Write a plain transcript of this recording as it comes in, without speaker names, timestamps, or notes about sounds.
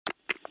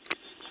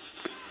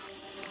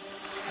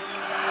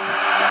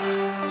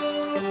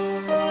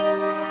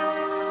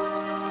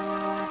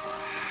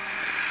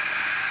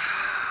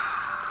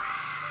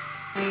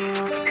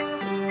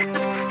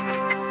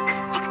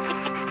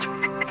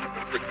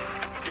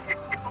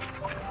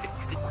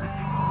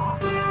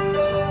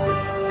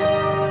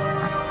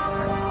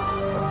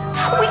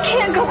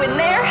hero in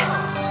there?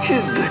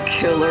 Is the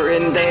killer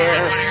in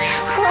there?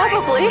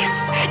 Probably.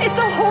 It's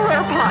a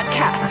horror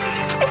podcast.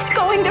 It's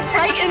going to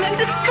frighten and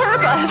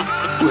disturb us.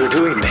 We're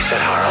doing this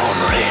at our own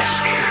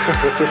risk.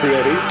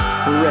 Ready?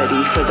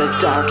 Ready for the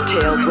dark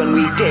tales when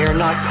we dare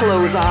not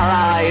close our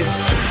eyes.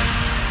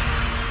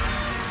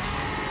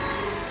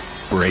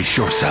 Brace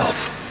yourself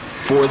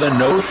for the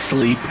No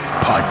Sleep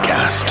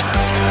Podcast.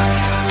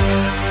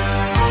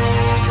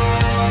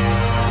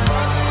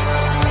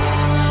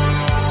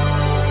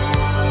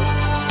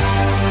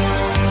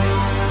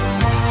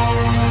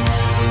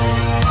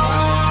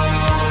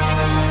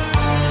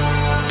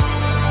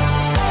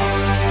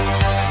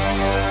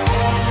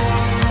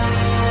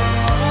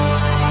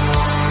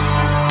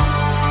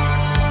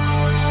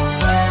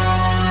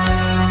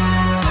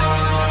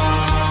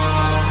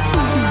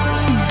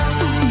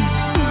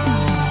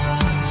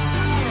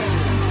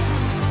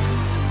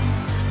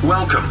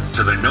 Welcome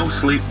to the No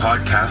Sleep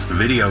Podcast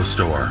video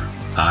store.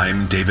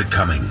 I'm David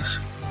Cummings.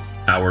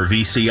 Our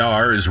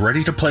VCR is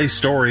ready to play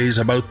stories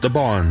about the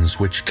bonds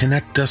which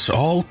connect us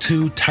all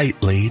too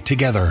tightly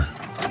together.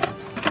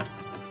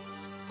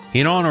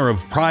 In honor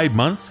of Pride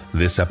Month,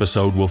 this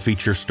episode will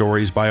feature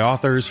stories by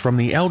authors from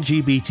the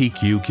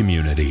LGBTQ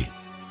community.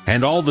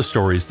 And all the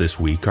stories this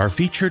week are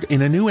featured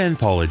in a new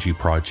anthology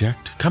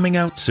project coming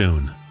out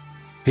soon.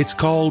 It's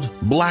called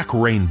Black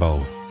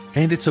Rainbow,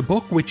 and it's a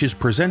book which is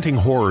presenting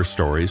horror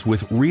stories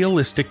with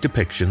realistic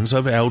depictions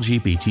of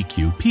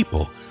LGBTQ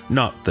people,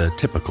 not the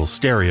typical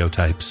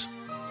stereotypes.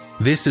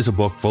 This is a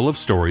book full of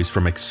stories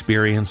from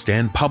experienced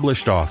and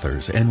published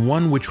authors, and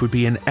one which would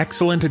be an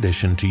excellent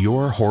addition to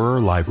your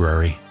horror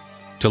library.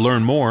 To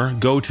learn more,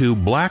 go to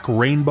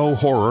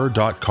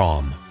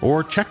blackrainbowhorror.com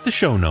or check the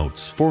show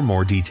notes for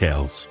more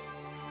details.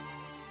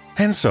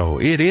 And so,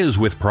 it is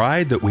with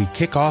pride that we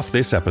kick off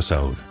this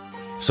episode.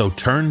 So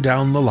turn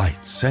down the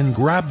lights and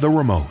grab the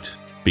remote,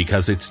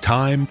 because it's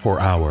time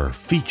for our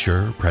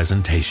feature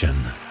presentation.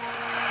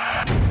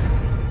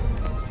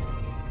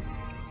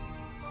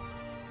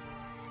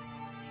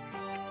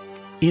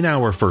 In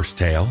our first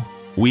tale,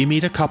 we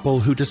meet a couple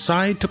who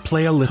decide to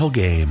play a little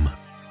game.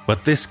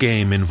 But this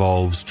game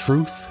involves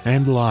truth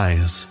and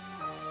lies.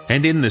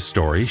 And in this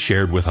story,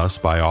 shared with us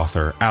by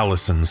author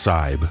Alison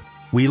Seib,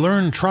 we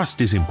learn trust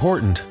is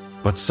important,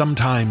 but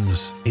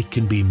sometimes it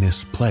can be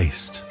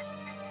misplaced.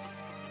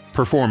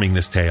 Performing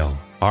this tale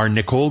are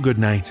Nicole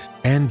Goodnight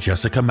and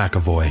Jessica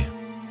McAvoy.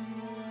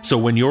 So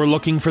when you're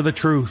looking for the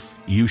truth,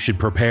 you should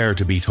prepare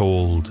to be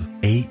told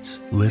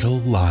 8 little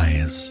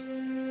lies.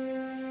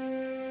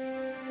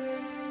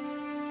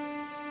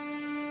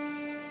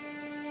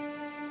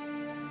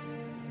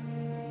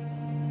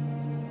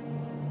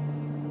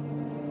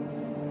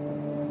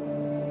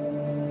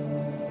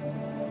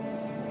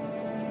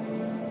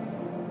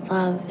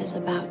 Love is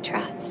about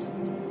trust.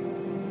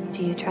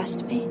 Do you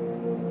trust me?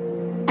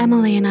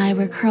 Emily and I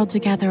were curled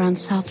together on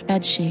soft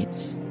bed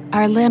sheets,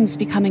 our limbs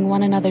becoming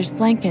one another's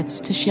blankets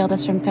to shield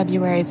us from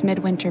February's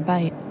midwinter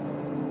bite.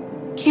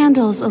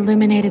 Candles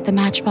illuminated the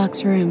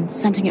matchbox room,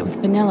 scenting it with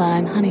vanilla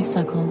and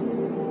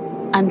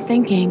honeysuckle.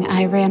 Unthinking,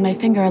 I ran my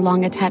finger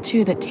along a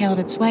tattoo that tailed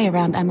its way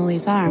around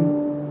Emily's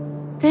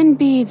arm. Thin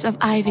beads of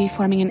ivy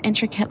forming an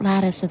intricate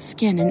lattice of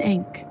skin and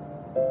ink.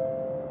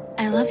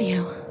 I love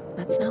you.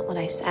 That's not what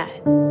I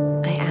said.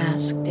 I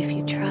asked if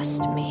you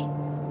trust me.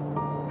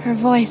 Her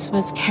voice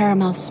was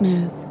caramel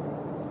smooth.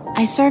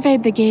 I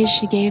surveyed the gaze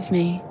she gave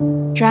me,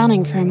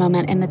 drowning for a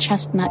moment in the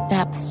chestnut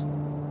depths.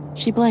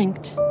 She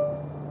blinked.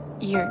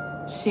 You're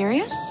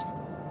serious?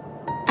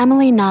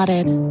 Emily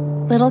nodded,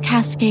 little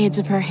cascades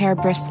of her hair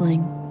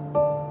bristling.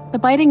 The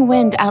biting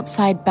wind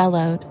outside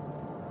bellowed.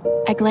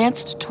 I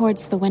glanced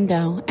towards the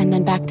window and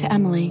then back to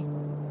Emily.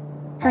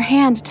 Her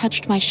hand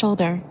touched my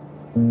shoulder.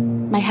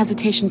 My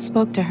hesitation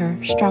spoke to her,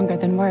 stronger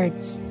than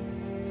words.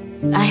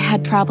 I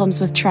had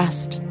problems with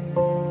trust.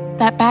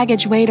 That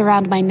baggage weighed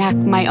around my neck,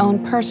 my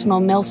own personal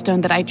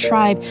millstone that I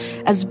tried,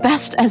 as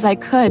best as I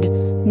could,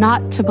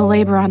 not to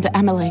belabor onto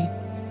Emily.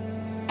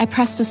 I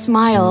pressed a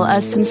smile,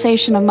 a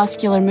sensation of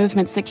muscular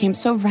movements that came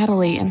so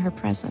readily in her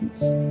presence.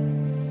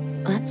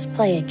 Let's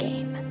play a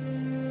game.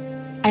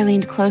 I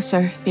leaned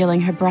closer,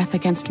 feeling her breath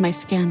against my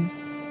skin,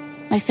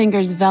 my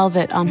fingers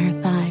velvet on her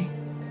thigh.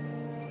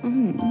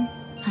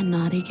 A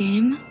naughty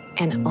game?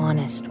 An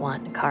honest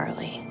one,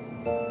 Carly.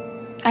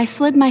 I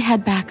slid my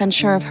head back,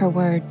 unsure of her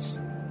words.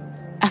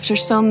 After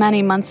so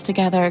many months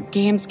together,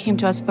 games came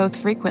to us both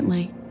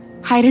frequently.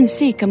 Hide and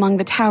seek among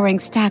the towering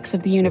stacks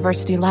of the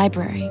university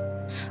library,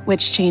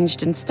 which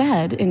changed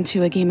instead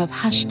into a game of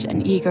hushed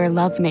and eager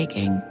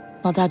lovemaking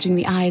while dodging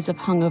the eyes of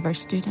hungover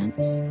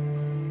students.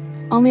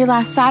 Only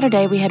last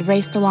Saturday we had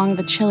raced along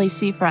the chilly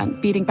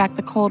seafront, beating back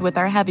the cold with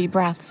our heavy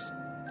breaths,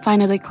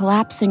 finally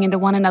collapsing into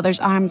one another's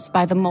arms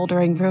by the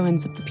moldering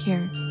ruins of the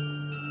pier.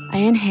 I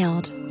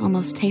inhaled,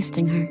 almost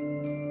tasting her.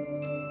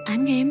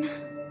 I'm game.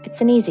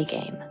 It's an easy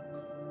game.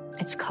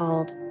 It's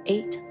called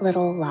 8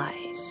 Little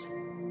Lies.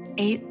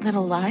 8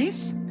 little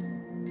lies?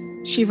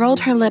 She rolled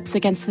her lips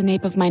against the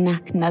nape of my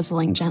neck,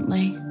 nuzzling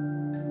gently.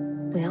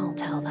 We all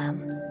tell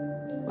them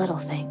little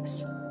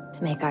things to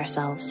to make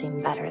ourselves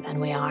seem better than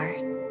we are.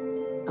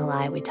 A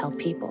lie we tell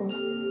people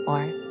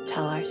or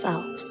tell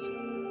ourselves.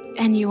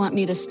 And you want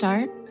me to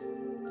start?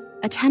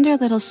 A tender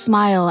little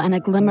smile and a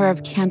glimmer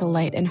of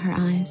candlelight in her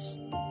eyes.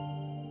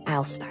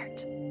 I'll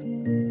start.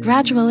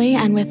 Gradually,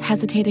 and with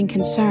hesitating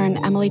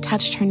concern, Emily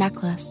touched her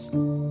necklace.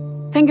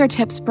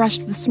 Fingertips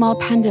brushed the small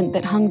pendant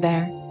that hung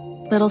there.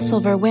 Little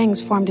silver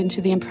wings formed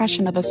into the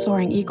impression of a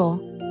soaring eagle.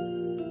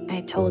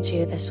 I told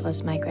you this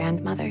was my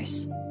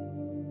grandmother's.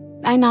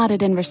 I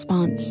nodded in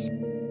response.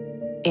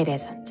 It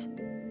isn't.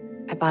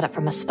 I bought it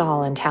from a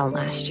stall in town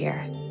last year.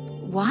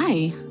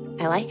 Why?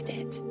 I liked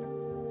it,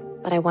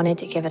 but I wanted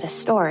to give it a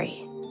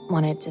story,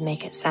 wanted to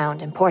make it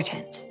sound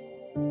important.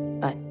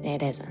 But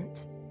it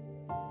isn't.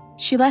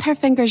 She let her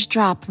fingers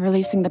drop,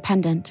 releasing the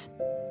pendant.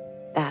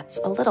 That's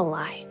a little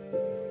lie.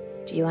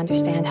 Do you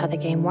understand how the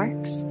game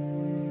works?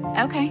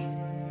 Okay.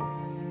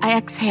 I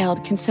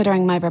exhaled,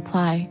 considering my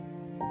reply.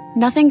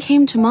 Nothing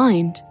came to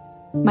mind.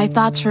 My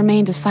thoughts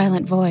remained a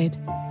silent void.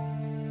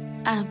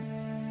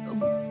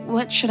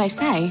 What should I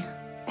say?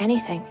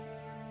 Anything.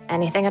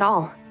 Anything at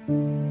all.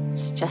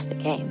 It's just a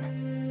game.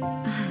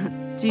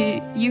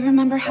 Do you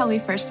remember how we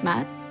first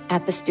met?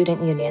 At the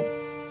student union.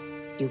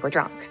 You were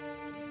drunk.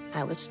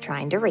 I was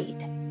trying to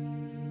read.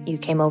 You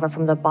came over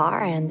from the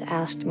bar and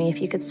asked me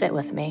if you could sit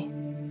with me.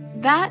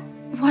 That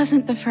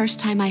wasn't the first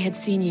time I had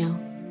seen you.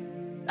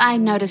 I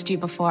noticed you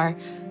before.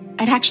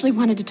 I'd actually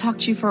wanted to talk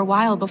to you for a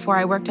while before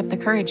I worked up the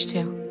courage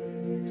to.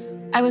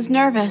 I was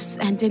nervous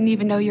and didn't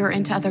even know you were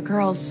into other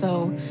girls,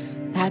 so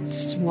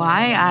that's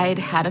why I'd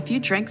had a few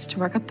drinks to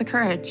work up the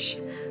courage.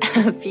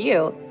 A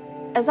few?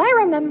 As I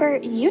remember,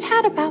 you'd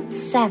had about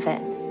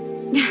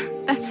 7.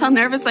 That's how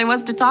nervous I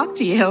was to talk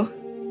to you.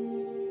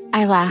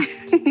 I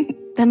laughed.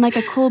 Then, like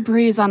a cool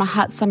breeze on a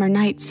hot summer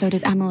night, so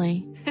did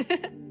Emily.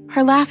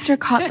 Her laughter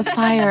caught the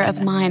fire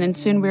of mine, and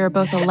soon we were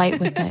both alight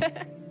with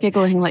it,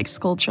 giggling like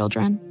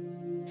schoolchildren.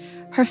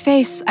 Her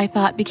face, I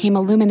thought, became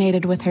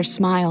illuminated with her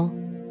smile.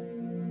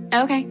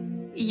 Okay,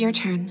 your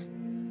turn.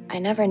 I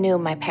never knew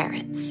my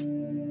parents.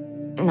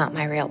 Not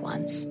my real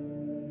ones.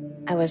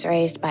 I was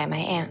raised by my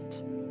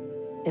aunt.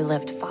 We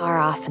lived far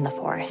off in the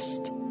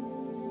forest.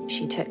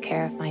 She took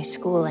care of my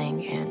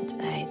schooling, and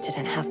I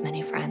didn't have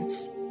many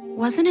friends.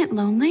 Wasn't it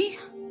lonely?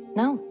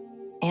 No.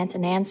 Aunt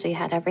Nancy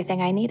had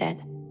everything I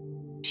needed.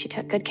 She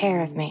took good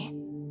care of me.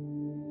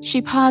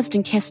 She paused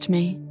and kissed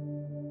me.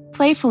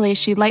 Playfully,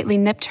 she lightly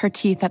nipped her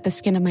teeth at the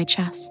skin of my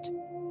chest.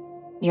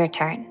 Your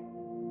turn.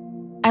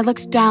 I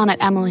looked down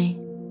at Emily.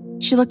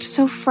 She looked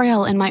so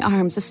frail in my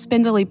arms, a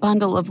spindly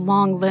bundle of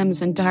long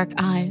limbs and dark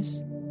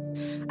eyes.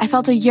 I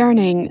felt a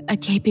yearning, a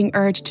gaping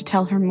urge to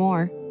tell her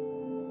more.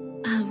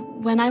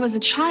 When I was a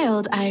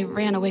child, I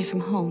ran away from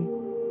home.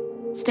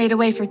 Stayed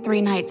away for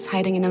 3 nights,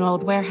 hiding in an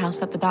old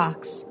warehouse at the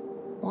docks.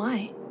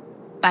 Why?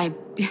 I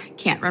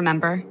can't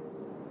remember.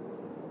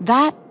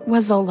 That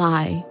was a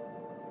lie.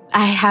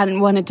 I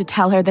hadn't wanted to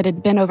tell her that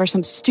it'd been over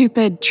some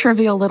stupid,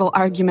 trivial little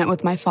argument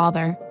with my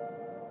father.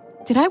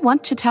 Did I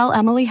want to tell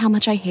Emily how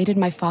much I hated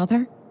my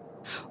father?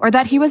 Or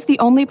that he was the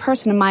only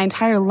person in my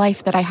entire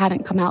life that I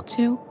hadn't come out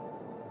to?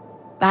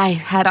 I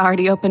had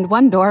already opened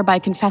one door by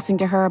confessing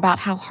to her about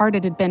how hard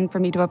it had been for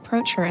me to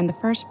approach her in the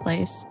first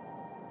place.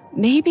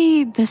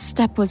 Maybe this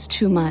step was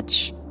too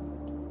much.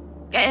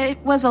 It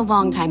was a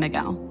long time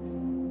ago.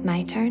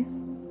 My turn?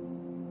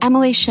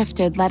 Emily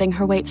shifted, letting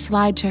her weight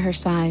slide to her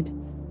side.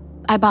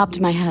 I bobbed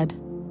my head.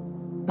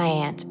 My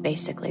aunt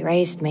basically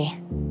raised me.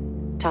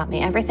 Taught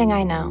me everything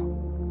I know.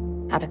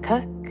 How to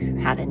cook,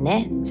 how to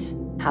knit,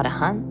 how to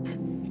hunt.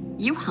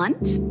 You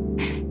hunt?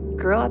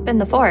 Grew up in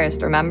the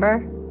forest,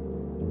 remember?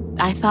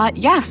 I thought,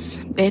 yes,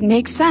 it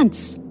makes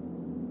sense.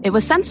 It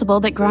was sensible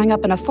that growing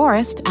up in a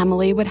forest,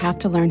 Emily would have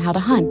to learn how to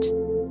hunt.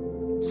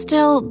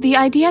 Still, the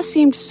idea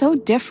seemed so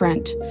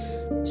different,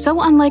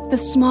 so unlike the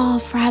small,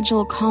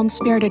 fragile,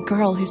 calm-spirited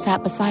girl who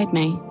sat beside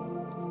me.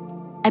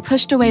 I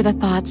pushed away the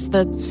thoughts,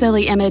 the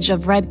silly image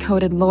of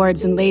red-coated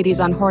lords and ladies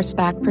on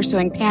horseback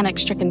pursuing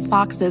panic-stricken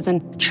foxes,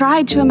 and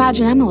tried to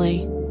imagine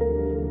Emily.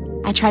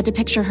 I tried to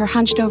picture her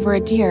hunched over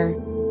a deer,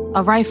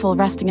 a rifle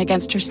resting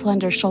against her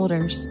slender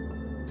shoulders,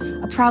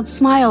 a proud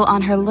smile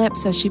on her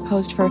lips as she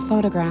posed for a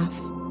photograph.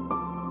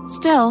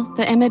 Still,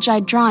 the image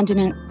I'd drawn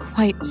didn't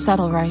quite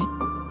settle right.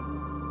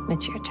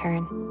 It's your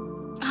turn.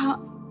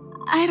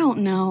 I don't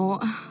know.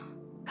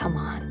 Come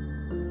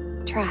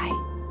on. Try.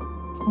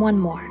 One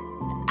more.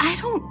 I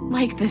don't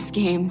like this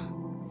game.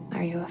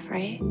 Are you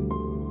afraid?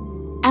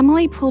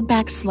 Emily pulled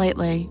back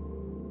slightly.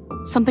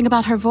 Something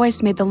about her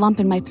voice made the lump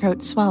in my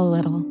throat swell a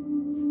little.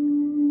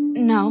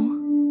 No.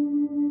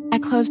 I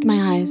closed my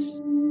eyes.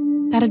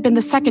 That had been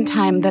the second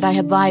time that I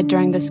had lied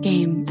during this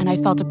game, and I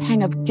felt a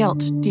pang of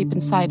guilt deep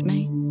inside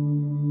me.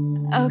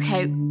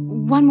 Okay,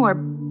 one more,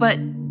 but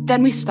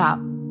then we stop.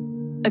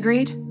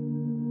 Agreed?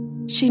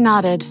 She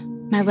nodded,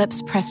 my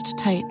lips pressed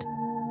tight.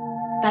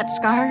 That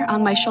scar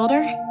on my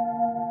shoulder?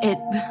 It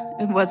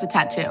was a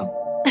tattoo.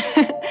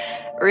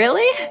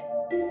 Really?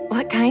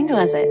 What kind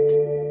was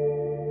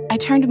it? I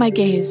turned my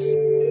gaze.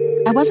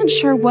 I wasn't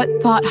sure what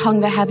thought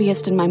hung the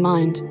heaviest in my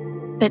mind.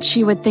 That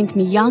she would think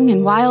me young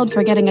and wild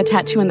for getting a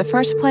tattoo in the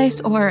first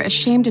place, or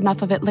ashamed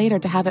enough of it later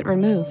to have it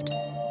removed.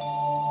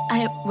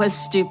 I was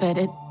stupid.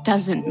 It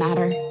doesn't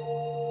matter.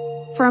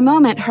 For a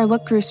moment, her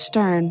look grew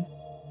stern.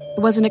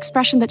 It was an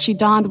expression that she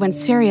donned when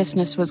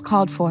seriousness was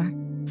called for,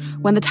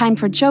 when the time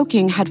for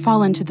joking had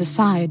fallen to the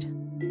side.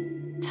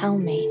 Tell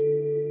me.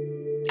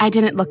 I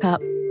didn't look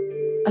up.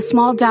 A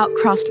small doubt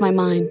crossed my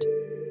mind.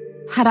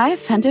 Had I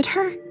offended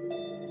her?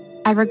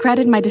 I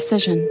regretted my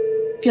decision.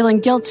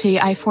 Feeling guilty,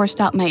 I forced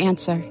out my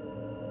answer.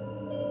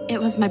 It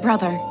was my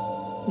brother.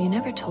 You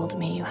never told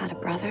me you had a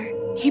brother.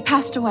 He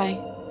passed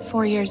away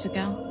 4 years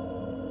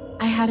ago.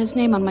 I had his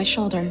name on my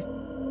shoulder.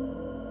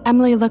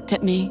 Emily looked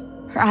at me,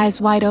 her eyes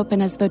wide open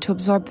as though to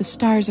absorb the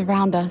stars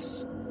around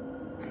us.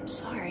 I'm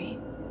sorry.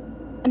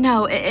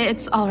 No,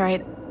 it's all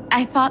right.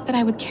 I thought that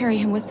I would carry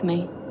him with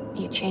me.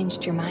 You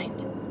changed your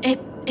mind? It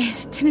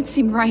didn't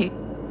seem right.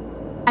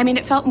 I mean,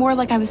 it felt more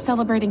like I was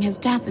celebrating his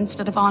death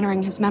instead of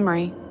honoring his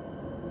memory.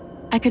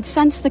 I could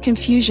sense the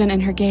confusion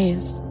in her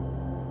gaze.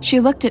 She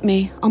looked at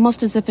me,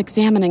 almost as if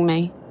examining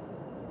me.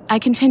 I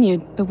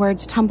continued, the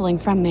words tumbling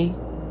from me.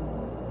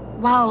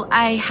 While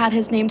I had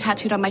his name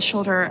tattooed on my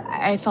shoulder,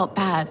 I felt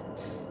bad.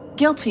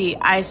 Guilty,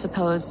 I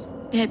suppose.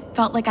 It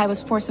felt like I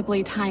was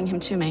forcibly tying him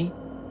to me.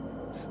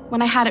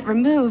 When I had it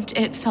removed,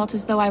 it felt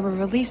as though I were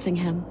releasing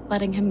him,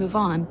 letting him move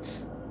on.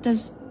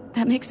 Does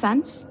that make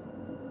sense?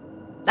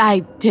 I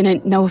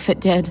didn't know if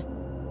it did.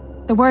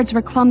 The words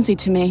were clumsy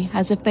to me,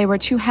 as if they were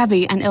too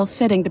heavy and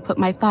ill-fitting to put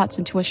my thoughts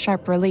into a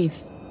sharp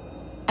relief.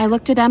 I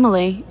looked at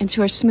Emily, into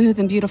her smooth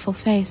and beautiful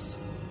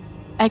face.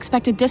 I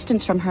expected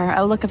distance from her,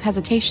 a look of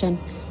hesitation.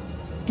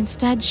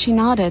 Instead, she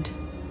nodded.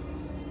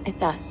 It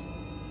does.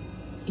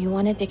 You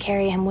wanted to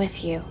carry him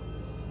with you,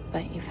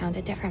 but you found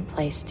a different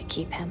place to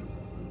keep him.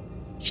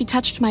 She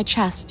touched my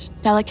chest,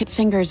 delicate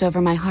fingers over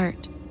my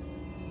heart.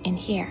 In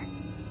here.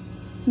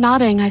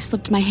 Nodding, I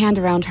slipped my hand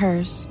around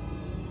hers.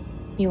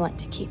 You want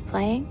to keep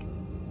playing?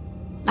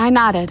 I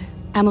nodded.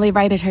 Emily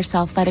righted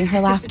herself, letting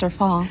her laughter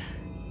fall.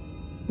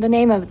 The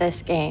name of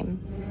this game,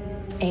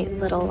 8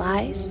 Little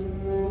Lies?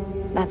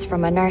 That's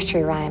from a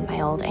nursery rhyme my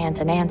old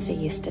Aunt Nancy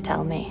used to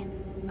tell me.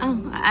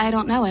 Oh, I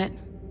don't know it.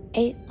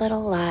 8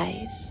 little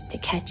lies to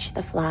catch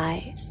the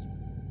flies,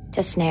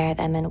 to snare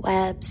them in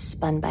webs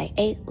spun by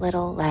 8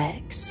 little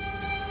legs.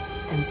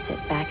 Then sit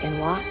back and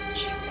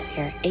watch with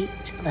your 8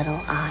 little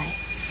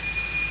eyes.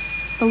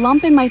 The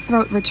lump in my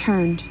throat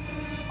returned,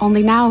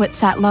 only now it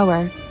sat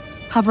lower,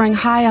 hovering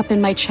high up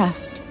in my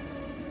chest.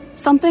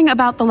 Something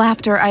about the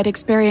laughter I'd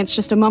experienced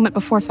just a moment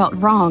before felt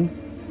wrong,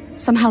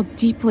 somehow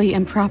deeply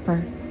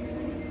improper.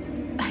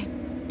 I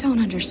don't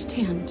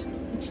understand.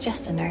 It's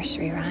just a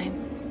nursery rhyme.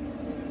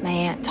 My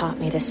aunt taught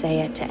me to say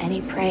it to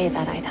any prey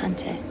that I'd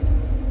hunted.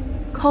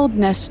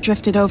 Coldness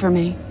drifted over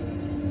me.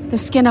 The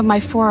skin of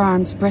my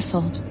forearms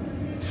bristled.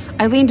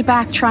 I leaned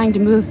back trying to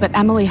move, but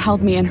Emily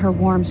held me in her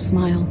warm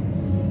smile.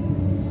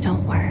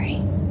 Don't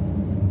worry.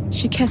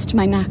 She kissed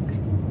my neck.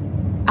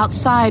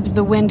 Outside,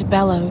 the wind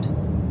bellowed.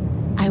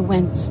 I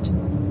winced.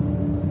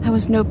 That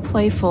was no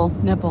playful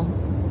nibble.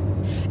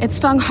 It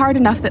stung hard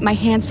enough that my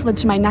hand slid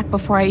to my neck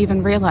before I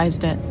even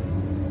realized it.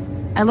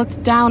 I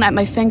looked down at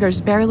my fingers,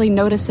 barely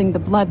noticing the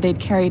blood they'd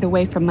carried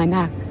away from my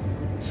neck.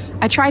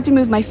 I tried to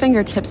move my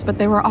fingertips, but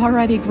they were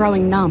already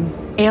growing numb,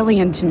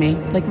 alien to me,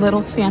 like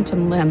little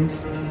phantom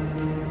limbs.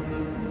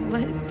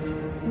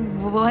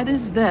 What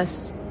is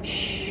this?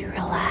 Shh,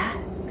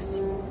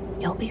 relax.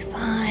 You'll be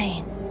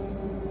fine.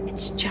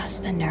 It's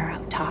just a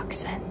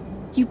neurotoxin.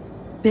 You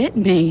bit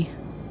me.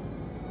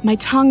 My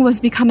tongue was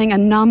becoming a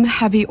numb,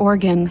 heavy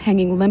organ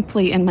hanging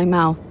limply in my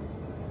mouth.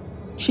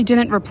 She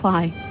didn't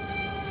reply.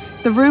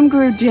 The room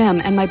grew dim,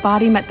 and my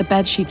body met the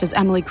bedsheets as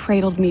Emily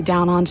cradled me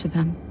down onto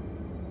them.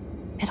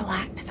 It'll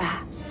act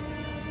fast.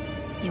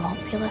 You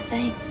won't feel a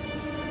thing.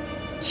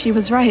 She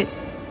was right.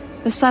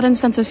 The sudden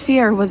sense of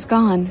fear was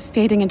gone,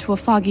 fading into a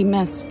foggy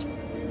mist.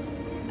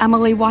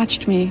 Emily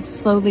watched me,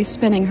 slowly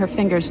spinning her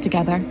fingers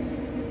together.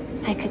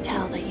 I could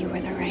tell that you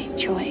were the right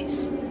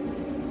choice.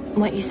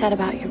 What you said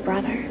about your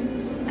brother,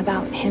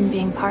 about him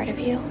being part of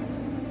you,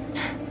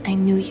 I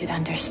knew you'd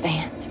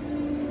understand.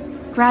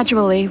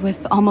 Gradually,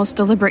 with almost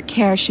deliberate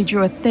care, she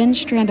drew a thin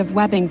strand of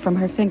webbing from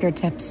her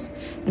fingertips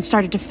and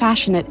started to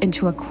fashion it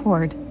into a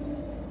cord.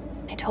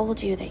 I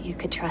told you that you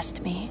could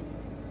trust me,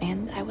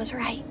 and I was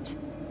right.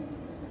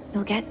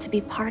 You'll get to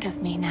be part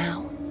of me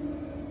now.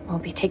 We'll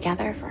be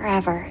together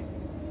forever.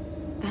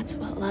 That's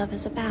what love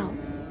is about,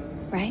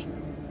 right?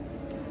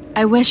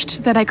 I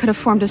wished that I could have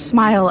formed a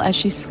smile as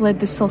she slid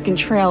the silken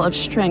trail of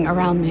string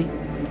around me.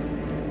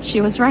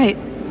 She was right.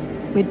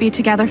 We'd be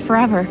together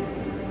forever.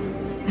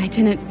 I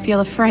didn't feel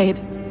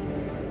afraid.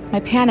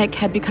 My panic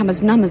had become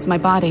as numb as my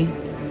body.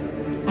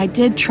 I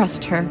did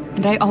trust her,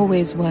 and I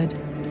always would.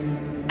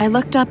 I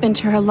looked up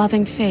into her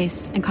loving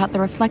face and caught the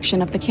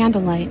reflection of the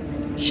candlelight,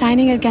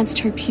 shining against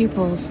her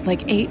pupils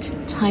like 8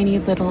 tiny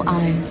little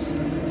eyes.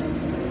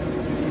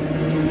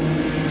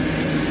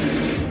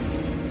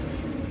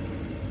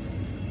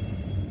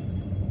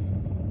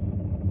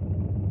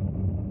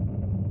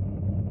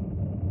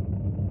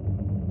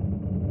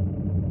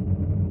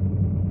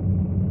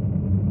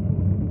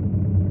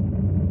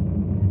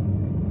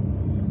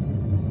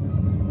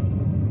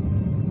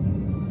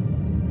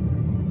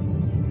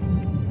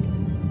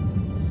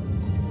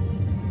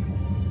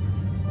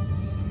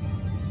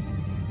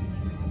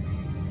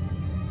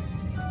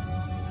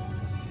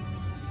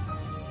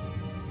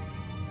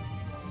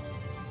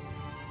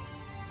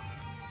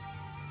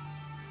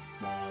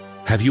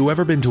 Have you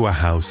ever been to a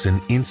house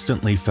and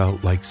instantly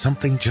felt like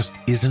something just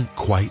isn't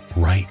quite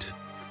right?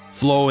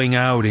 Flowing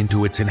out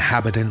into its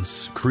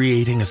inhabitants,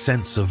 creating a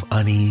sense of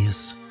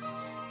unease?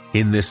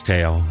 In this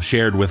tale,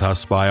 shared with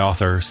us by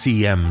author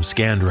C.M.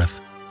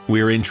 Scandreth,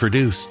 we're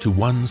introduced to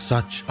one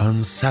such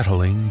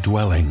unsettling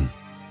dwelling.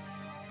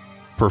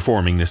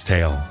 Performing this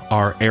tale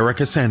are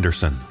Erica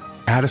Sanderson,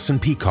 Addison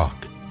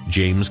Peacock,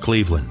 James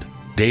Cleveland,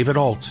 David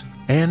Alt,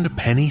 and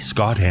Penny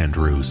Scott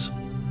Andrews.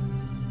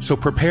 So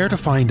prepare to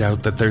find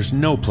out that there's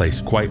no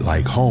place quite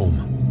like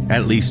home,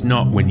 at least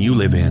not when you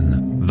live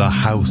in the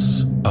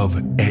House of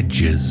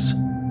Edges.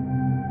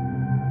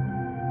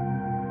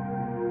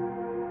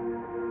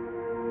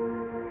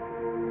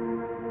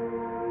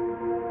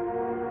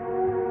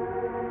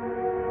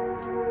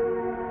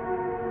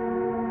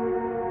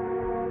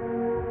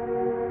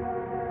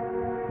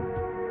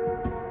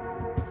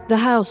 The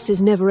house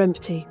is never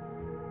empty.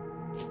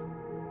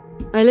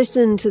 I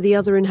listen to the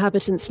other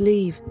inhabitants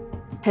leave,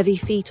 heavy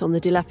feet on the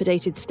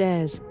dilapidated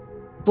stairs,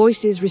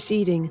 voices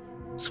receding,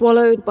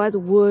 swallowed by the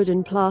wood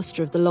and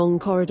plaster of the long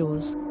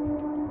corridors.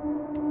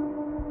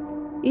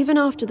 Even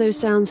after those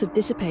sounds have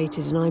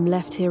dissipated and I'm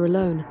left here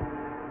alone,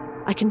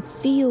 I can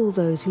feel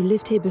those who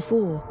lived here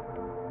before.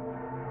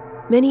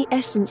 Many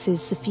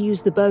essences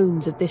suffuse the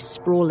bones of this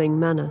sprawling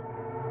manor.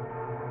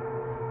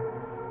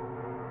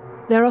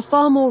 There are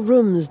far more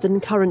rooms than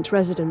current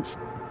residents,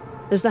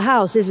 as the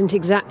house isn't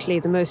exactly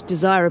the most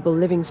desirable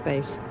living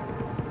space.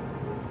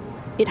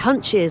 It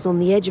hunches on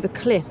the edge of a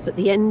cliff at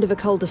the end of a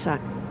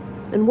cul-de-sac,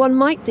 and one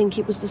might think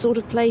it was the sort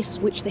of place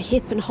which the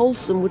hip and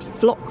wholesome would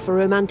flock for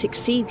romantic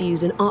sea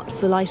views and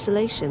artful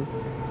isolation.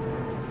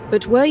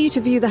 But were you to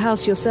view the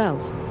house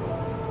yourself,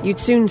 you'd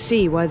soon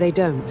see why they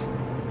don't.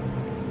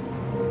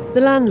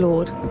 The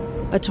landlord,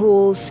 a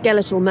tall,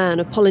 skeletal man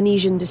of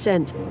Polynesian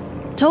descent,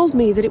 told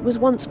me that it was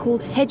once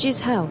called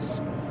Hedges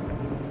House.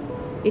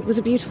 It was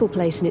a beautiful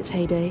place in its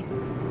heyday,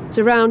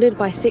 surrounded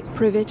by thick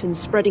privet and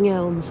spreading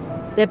elms,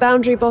 their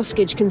boundary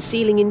boscage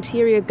concealing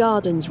interior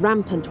gardens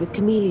rampant with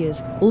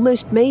camellias,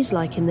 almost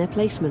maze-like in their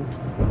placement.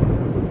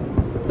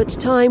 But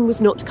time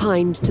was not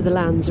kind to the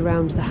lands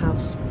around the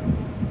house.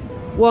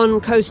 One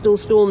coastal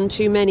storm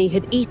too many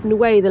had eaten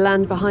away the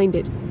land behind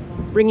it,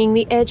 bringing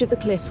the edge of the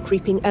cliff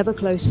creeping ever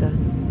closer.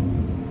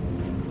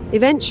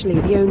 Eventually,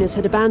 the owners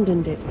had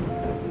abandoned it,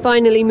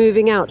 finally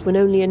moving out when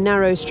only a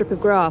narrow strip of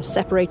grass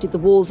separated the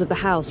walls of the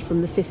house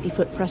from the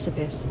 50-foot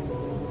precipice.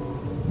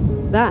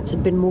 That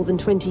had been more than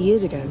 20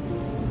 years ago,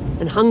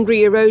 and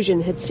hungry erosion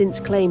had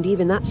since claimed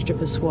even that strip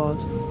of sward.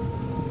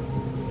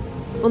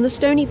 On the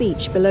stony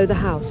beach below the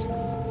house,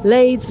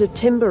 lathes of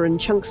timber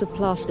and chunks of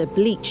plaster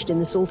bleached in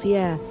the salty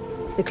air,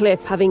 the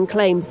cliff having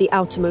claimed the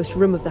outermost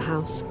room of the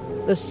house,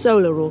 a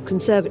solar or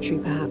conservatory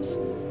perhaps.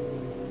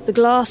 The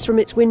glass from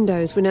its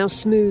windows were now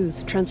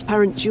smooth,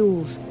 transparent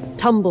jewels,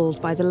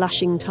 tumbled by the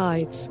lashing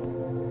tides.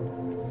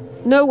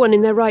 No one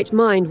in their right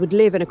mind would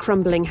live in a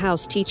crumbling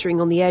house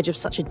teetering on the edge of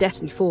such a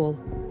deathly fall.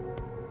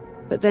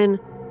 But then,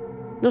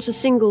 not a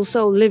single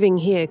soul living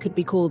here could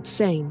be called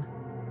sane.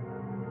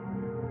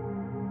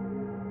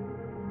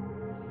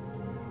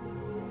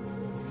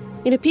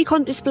 In a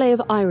piquant display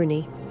of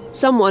irony,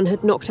 someone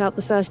had knocked out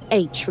the first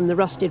H from the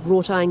rusted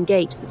wrought-iron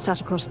gate that sat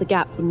across the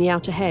gap from the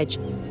outer hedge,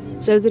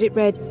 so that it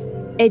read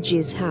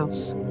Edges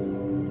House.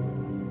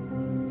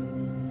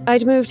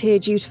 I'd moved here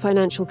due to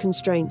financial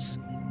constraints,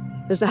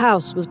 as the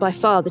house was by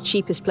far the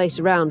cheapest place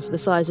around for the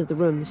size of the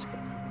rooms.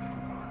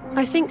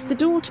 I think the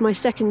door to my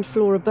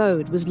second-floor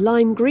abode was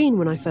lime green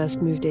when I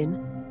first moved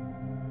in.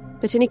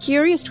 But in a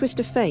curious twist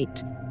of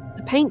fate,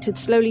 the paint had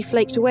slowly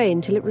flaked away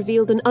until it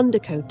revealed an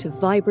undercoat of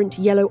vibrant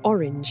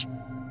yellow-orange,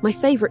 my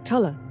favourite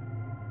colour.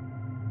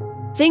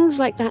 Things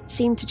like that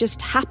seemed to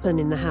just happen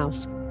in the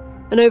house,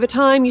 and over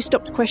time you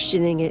stopped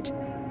questioning it,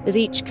 as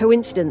each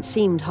coincidence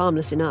seemed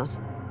harmless enough.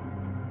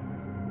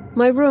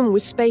 My room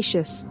was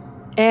spacious,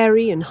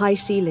 airy and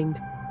high-ceilinged.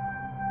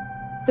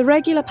 The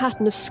regular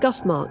pattern of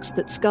scuff marks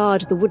that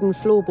scarred the wooden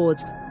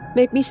floorboards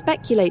made me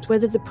speculate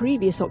whether the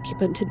previous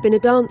occupant had been a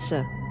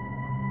dancer,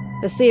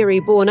 a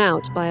theory borne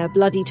out by a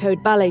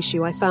bloody-toed ballet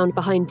shoe I found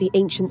behind the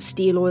ancient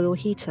steel oil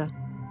heater.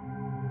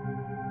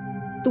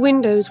 The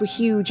windows were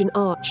huge and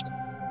arched,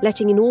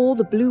 letting in all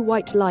the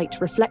blue-white light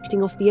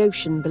reflecting off the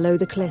ocean below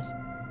the cliff.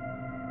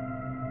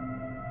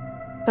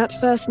 That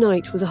first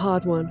night was a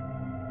hard one.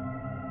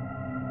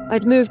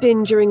 I'd moved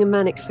in during a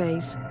manic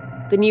phase,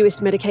 the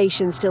newest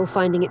medication still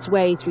finding its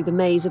way through the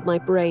maze of my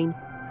brain,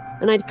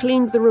 and I'd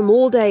cleaned the room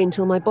all day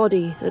until my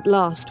body, at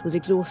last, was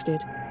exhausted.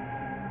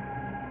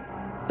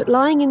 But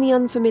lying in the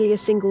unfamiliar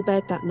single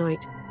bed that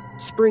night,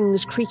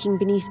 springs creaking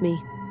beneath me,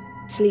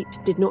 sleep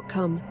did not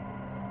come.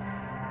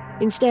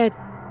 Instead,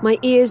 my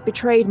ears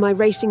betrayed my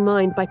racing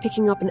mind by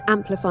picking up and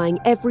amplifying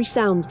every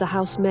sound the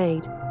house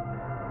made.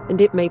 And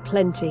it made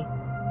plenty.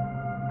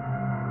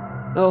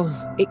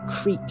 Oh, it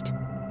creaked,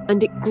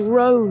 and it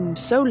groaned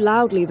so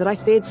loudly that I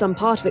feared some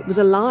part of it was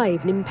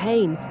alive and in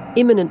pain,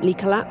 imminently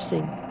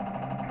collapsing.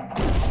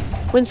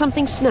 When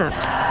something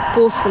snapped,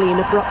 forcefully and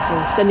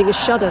abruptly, sending a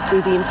shudder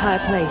through the entire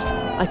place,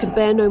 I could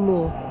bear no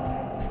more.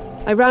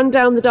 I ran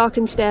down the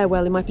darkened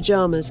stairwell in my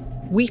pyjamas,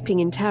 weeping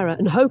in terror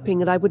and hoping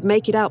that I would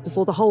make it out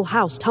before the whole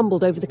house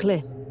tumbled over the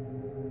cliff.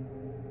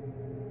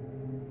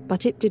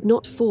 But it did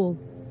not fall.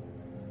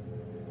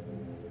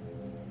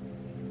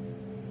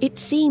 It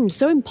seemed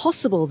so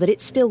impossible that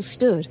it still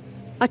stood.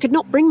 I could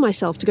not bring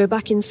myself to go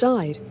back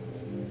inside.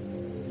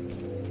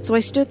 So I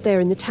stood there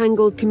in the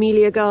tangled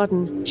camellia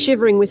garden,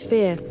 shivering with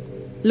fear,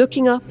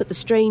 looking up at the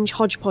strange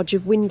hodgepodge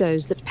of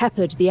windows that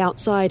peppered the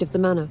outside of the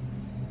manor.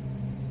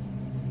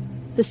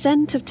 The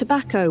scent of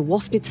tobacco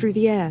wafted through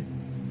the air,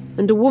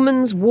 and a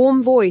woman's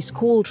warm voice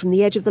called from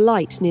the edge of the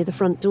light near the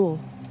front door.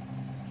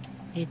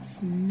 It's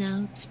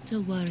naught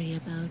to worry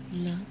about,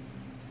 love.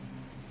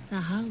 The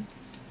house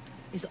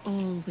is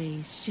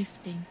always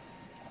shifting,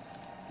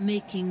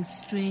 making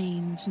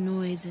strange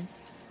noises.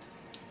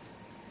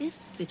 If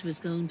it was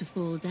going to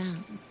fall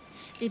down,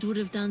 it would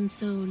have done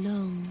so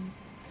long,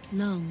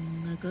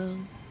 long ago.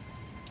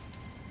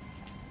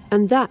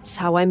 And that's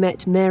how I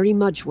met Mary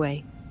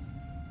Mudgway.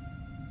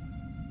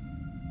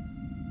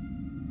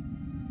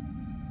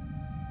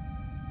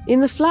 In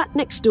the flat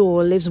next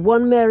door lives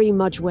one Mary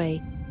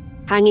Mudgway,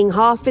 hanging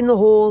half in the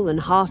hall and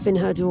half in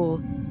her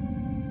door.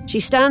 She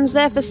stands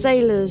there for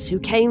sailors who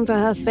came for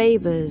her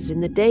favours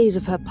in the days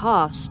of her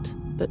past,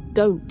 but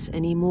don't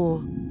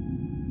anymore.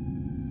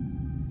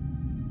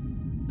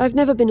 I've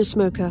never been a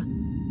smoker,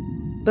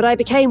 but I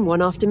became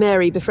one after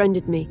Mary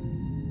befriended me.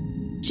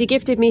 She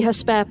gifted me her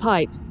spare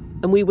pipe,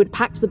 and we would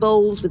pack the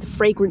bowls with a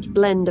fragrant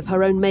blend of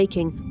her own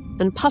making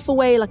and puff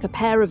away like a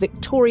pair of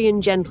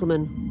Victorian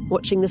gentlemen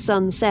watching the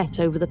sun set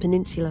over the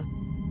peninsula.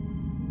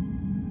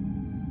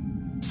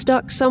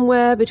 Stuck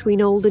somewhere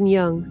between old and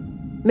young,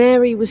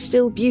 Mary was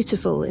still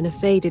beautiful in a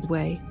faded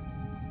way,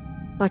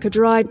 like a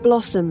dried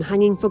blossom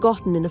hanging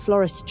forgotten in a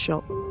florist's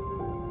shop.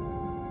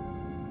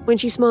 When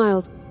she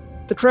smiled,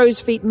 the crow's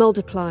feet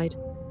multiplied,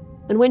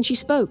 and when she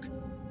spoke,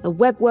 a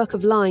webwork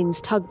of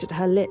lines tugged at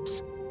her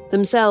lips,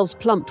 themselves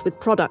plumped with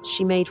products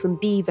she made from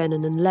bee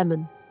venom and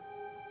lemon.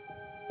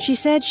 She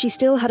said she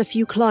still had a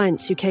few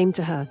clients who came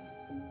to her,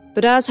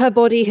 but as her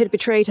body had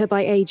betrayed her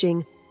by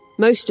aging,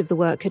 most of the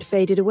work had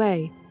faded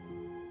away.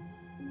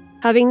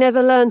 Having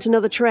never learnt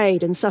another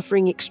trade and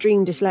suffering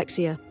extreme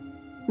dyslexia,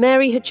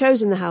 Mary had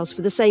chosen the house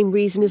for the same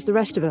reason as the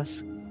rest of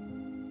us.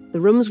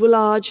 The rooms were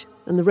large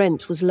and the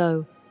rent was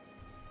low.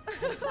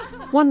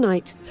 One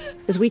night,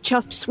 as we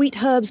chuffed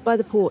sweet herbs by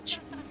the porch,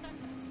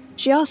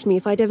 she asked me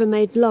if I'd ever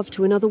made love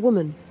to another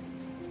woman,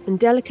 and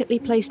delicately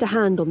placed a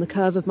hand on the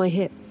curve of my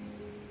hip.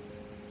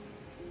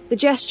 The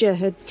gesture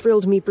had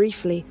thrilled me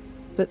briefly,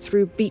 but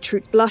through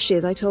beetroot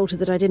blushes I told her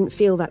that I didn't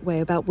feel that way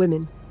about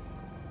women.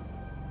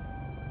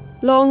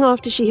 Long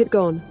after she had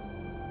gone,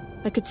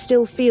 I could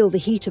still feel the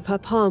heat of her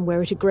palm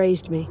where it had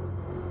grazed me.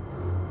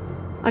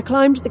 I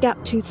climbed the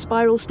gap-toothed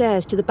spiral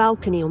stairs to the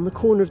balcony on the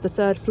corner of the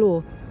third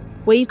floor,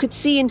 where you could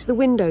see into the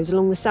windows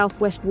along the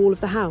southwest wall of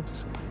the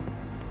house.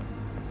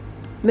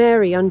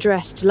 Mary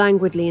undressed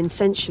languidly and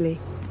sensually,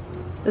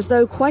 as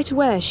though quite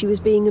aware she was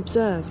being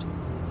observed,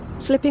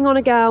 slipping on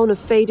a gown of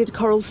faded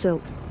coral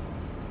silk.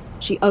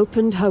 She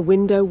opened her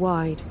window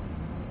wide.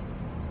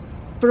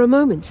 For a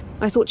moment,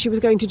 I thought she was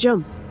going to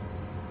jump,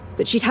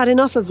 that she'd had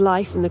enough of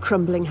life in the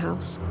crumbling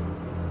house.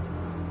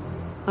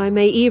 I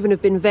may even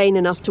have been vain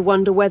enough to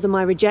wonder whether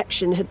my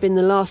rejection had been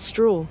the last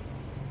straw.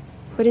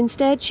 But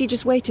instead, she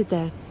just waited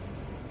there,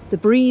 the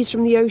breeze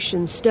from the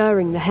ocean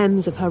stirring the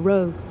hems of her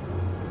robe.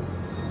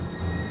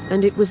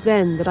 And it was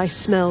then that I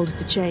smelled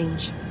the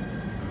change.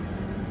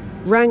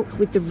 Rank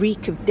with the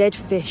reek of dead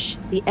fish,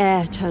 the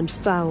air turned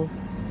foul.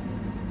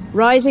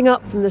 Rising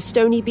up from the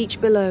stony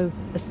beach below,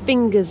 the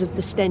fingers of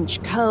the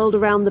stench curled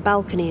around the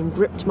balcony and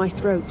gripped my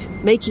throat,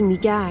 making me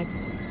gag.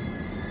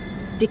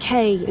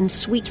 Decay and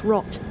sweet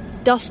rot,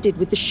 dusted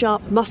with the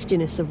sharp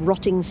mustiness of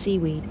rotting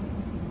seaweed.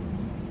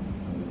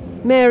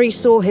 Mary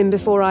saw him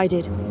before I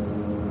did,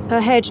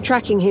 her head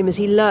tracking him as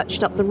he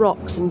lurched up the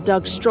rocks and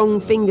dug strong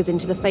fingers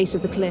into the face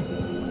of the cliff.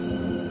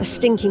 A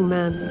stinking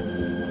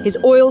man, his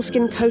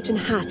oilskin coat and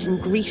hat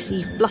in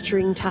greasy,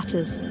 fluttering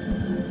tatters.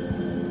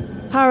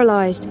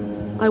 Paralysed,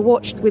 I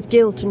watched with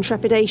guilt and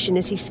trepidation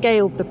as he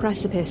scaled the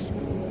precipice.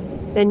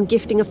 Then,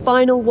 gifting a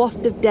final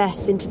waft of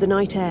death into the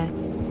night air,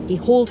 he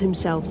hauled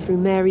himself through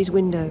Mary's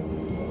window.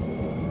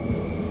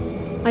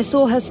 I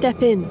saw her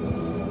step in,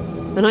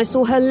 and I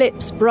saw her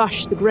lips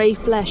brush the grey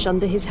flesh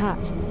under his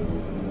hat.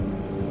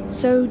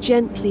 So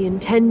gently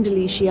and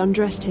tenderly she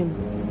undressed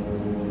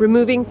him,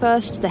 removing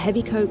first the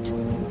heavy coat,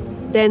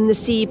 then the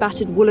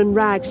sea-battered woolen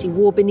rags he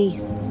wore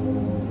beneath,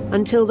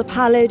 until the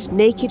pallid,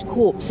 naked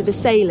corpse of a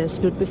sailor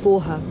stood before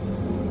her.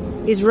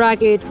 His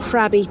ragged,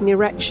 crab-eaten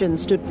erection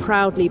stood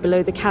proudly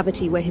below the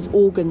cavity where his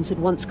organs had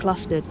once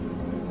clustered,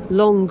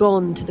 long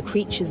gone to the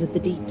creatures of the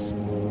deeps.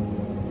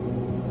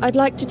 I'd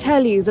like to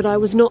tell you that I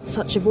was not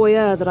such a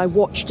voyeur that I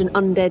watched an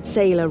undead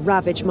sailor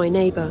ravage my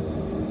neighbour,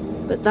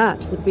 but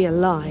that would be a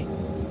lie.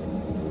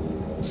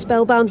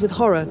 Spellbound with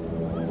horror,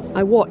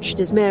 I watched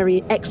as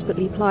Mary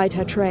expertly plied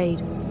her trade,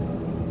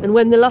 and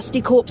when the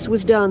lusty corpse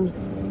was done,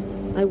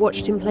 I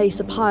watched him place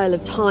a pile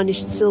of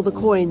tarnished silver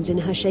coins in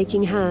her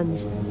shaking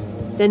hands,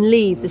 then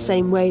leave the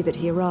same way that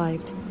he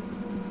arrived.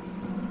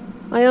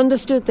 I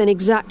understood then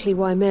exactly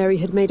why Mary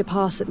had made a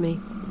pass at me.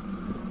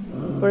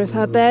 For if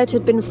her bed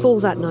had been full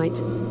that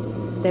night,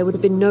 there would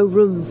have been no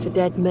room for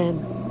dead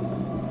men.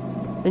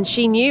 And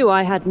she knew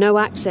I had no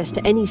access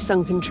to any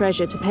sunken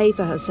treasure to pay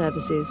for her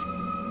services,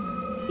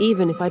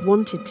 even if I'd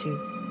wanted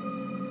to.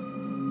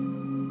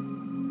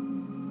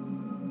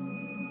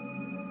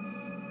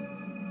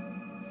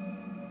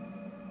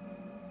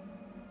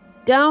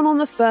 Down on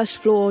the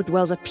first floor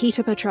dwells a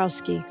Peter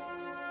Petrowski,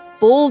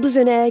 bald as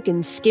an egg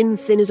and skin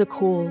thin as a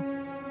caul.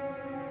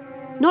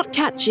 Not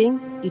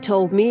catching, he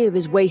told me of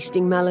his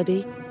wasting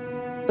malady,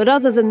 but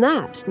other than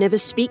that, never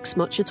speaks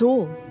much at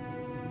all.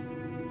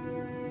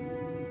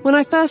 When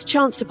I first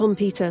chanced upon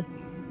Peter,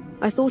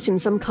 I thought him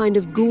some kind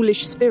of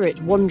ghoulish spirit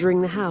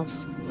wandering the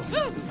house.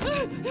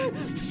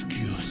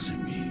 Excuse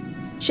me.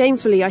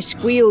 Shamefully, I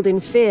squealed in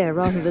fear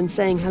rather than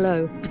saying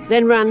hello,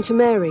 then ran to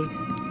Mary,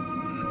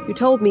 who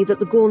told me that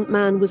the gaunt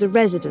man was a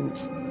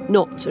resident,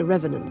 not a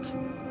revenant.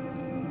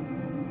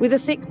 With a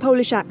thick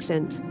Polish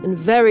accent and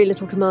very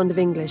little command of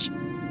English,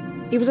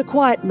 he was a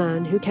quiet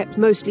man who kept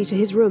mostly to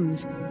his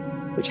rooms,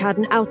 which had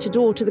an outer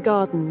door to the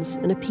gardens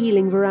and a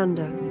peeling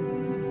veranda.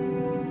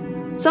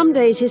 Some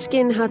days his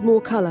skin had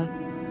more colour,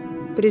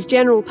 but his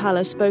general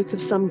pallor spoke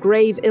of some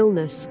grave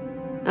illness,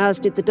 as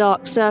did the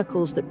dark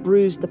circles that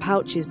bruised the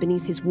pouches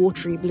beneath his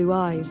watery blue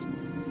eyes.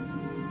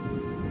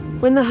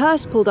 When the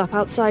hearse pulled up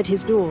outside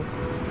his door,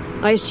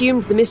 I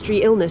assumed the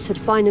mystery illness had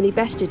finally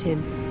bested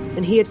him,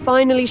 and he had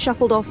finally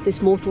shuffled off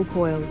this mortal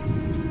coil.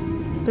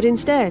 But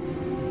instead,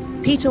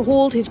 Peter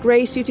hauled his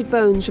grey-suited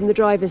bones from the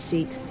driver's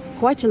seat,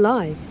 quite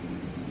alive.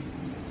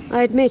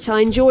 I admit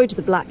I enjoyed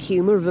the black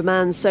humour of a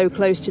man so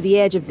close to the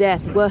edge of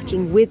death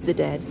working with the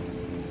dead.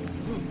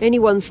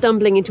 Anyone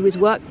stumbling into his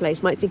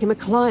workplace might think him a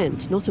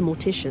client, not a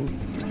mortician.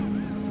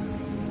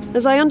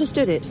 As I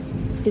understood it,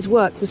 his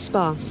work was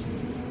sparse.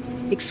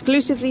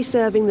 Exclusively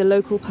serving the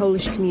local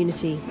Polish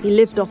community, he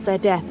lived off their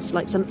deaths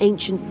like some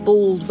ancient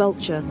bald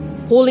vulture,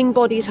 hauling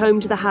bodies home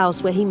to the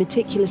house where he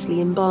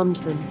meticulously embalmed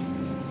them.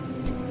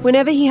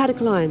 Whenever he had a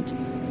client,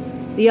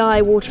 the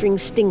eye-watering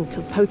stink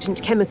of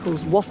potent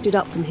chemicals wafted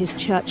up from his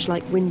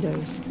church-like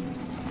windows.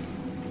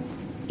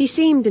 He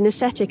seemed an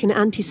ascetic and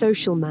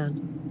antisocial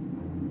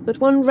man, but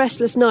one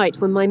restless night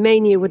when my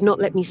mania would not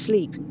let me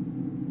sleep,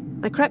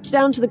 I crept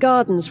down to the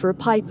gardens for a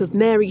pipe of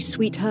Mary's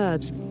sweet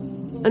herbs,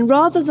 and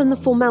rather than the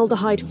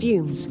formaldehyde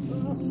fumes,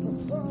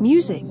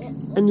 music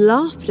and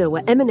laughter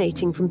were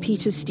emanating from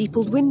Peter's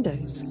steepled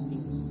windows.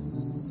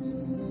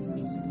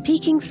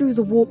 Peeking through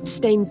the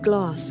warped-stained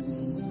glass,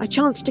 I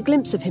chanced a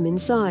glimpse of him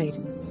inside.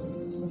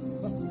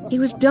 He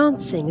was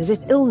dancing as if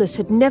illness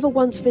had never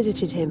once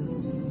visited him.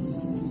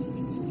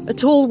 A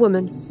tall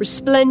woman,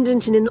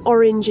 resplendent in an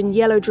orange and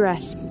yellow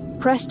dress,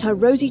 pressed her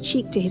rosy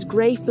cheek to his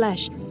grey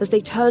flesh as they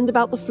turned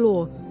about the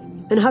floor,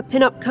 and her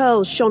pin-up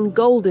curls shone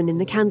golden in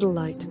the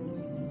candlelight.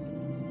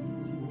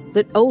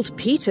 That old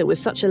Peter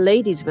was such a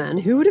ladies' man,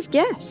 who would have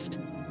guessed?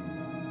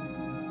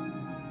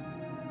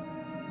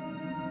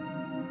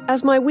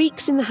 As my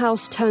weeks in the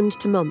house turned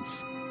to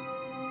months,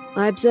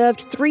 I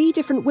observed 3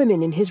 different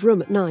women in his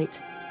room at night.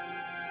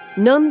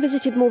 None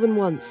visited more than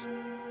once,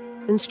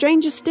 and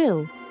stranger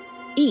still,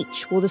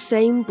 each wore the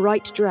same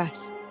bright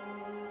dress.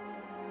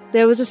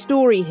 There was a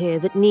story here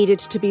that needed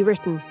to be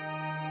written,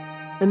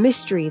 a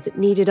mystery that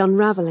needed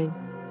unravelling.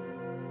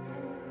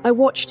 I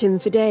watched him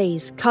for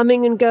days,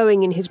 coming and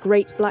going in his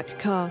great black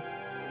car.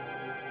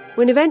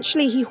 When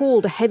eventually he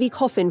hauled a heavy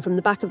coffin from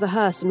the back of the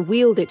hearse and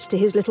wheeled it to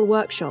his little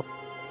workshop,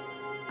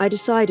 I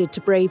decided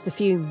to brave the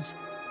fumes.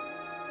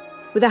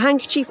 With a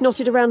handkerchief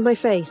knotted around my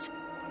face,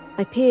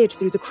 I peered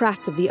through the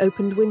crack of the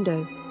opened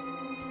window.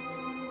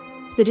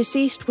 The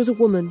deceased was a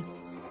woman,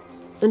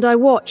 and I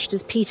watched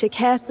as Peter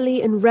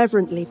carefully and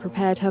reverently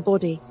prepared her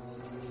body.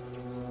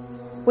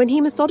 When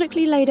he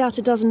methodically laid out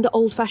a dozen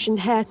old-fashioned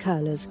hair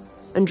curlers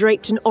and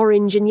draped an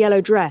orange and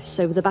yellow dress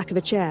over the back of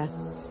a chair,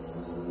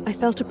 I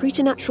felt a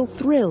preternatural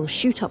thrill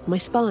shoot up my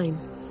spine.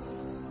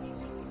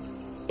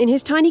 In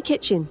his tiny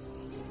kitchen,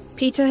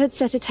 Peter had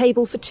set a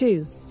table for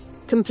 2,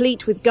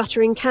 complete with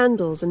guttering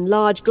candles and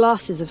large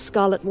glasses of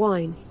scarlet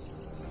wine.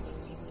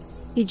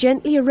 He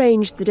gently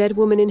arranged the dead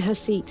woman in her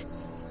seat,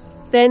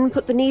 then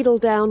put the needle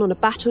down on a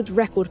battered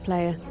record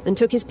player and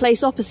took his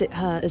place opposite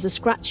her as a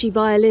scratchy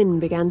violin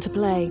began to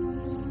play.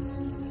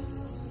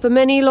 For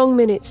many long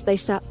minutes they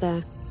sat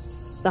there,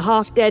 the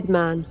half-dead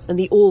man and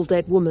the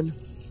all-dead woman.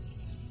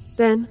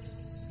 Then,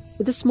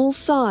 with a small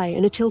sigh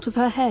and a tilt of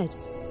her head,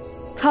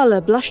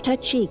 colour blushed her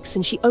cheeks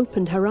and she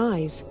opened her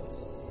eyes.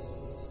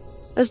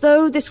 As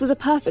though this was a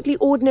perfectly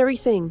ordinary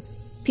thing,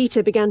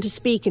 Peter began to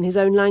speak in his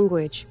own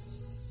language.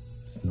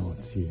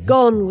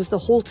 Gone was the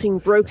halting,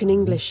 broken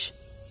English.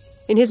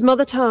 In his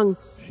mother tongue,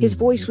 his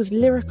voice was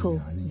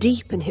lyrical,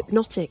 deep and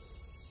hypnotic.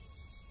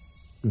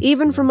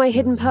 Even from my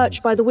hidden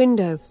perch by the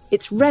window,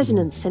 its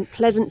resonance sent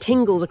pleasant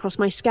tingles across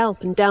my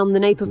scalp and down the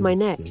nape of my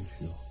neck.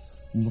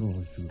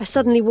 I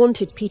suddenly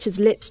wanted Peter's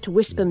lips to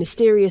whisper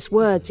mysterious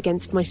words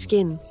against my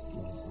skin.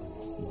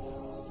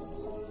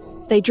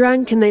 They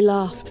drank and they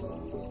laughed.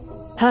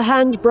 Her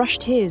hand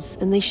brushed his,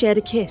 and they shared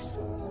a kiss.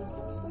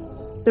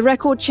 The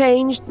record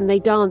changed, and they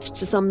danced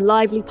to some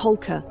lively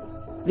polka,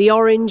 the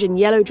orange and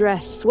yellow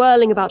dress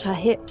swirling about her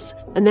hips,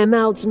 and their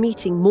mouths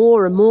meeting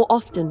more and more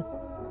often,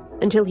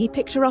 until he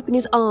picked her up in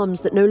his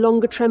arms that no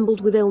longer trembled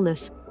with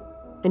illness,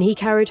 and he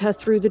carried her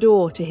through the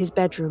door to his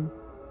bedroom.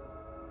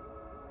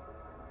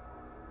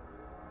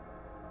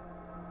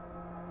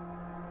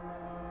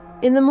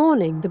 In the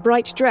morning, the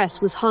bright dress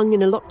was hung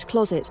in a locked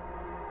closet,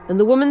 and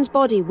the woman's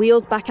body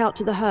wheeled back out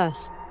to the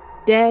hearse,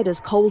 dead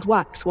as cold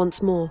wax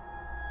once more.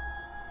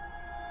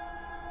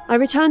 I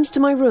returned to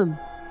my room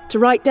to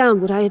write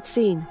down what I had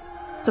seen,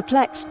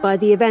 perplexed by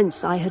the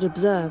events I had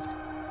observed.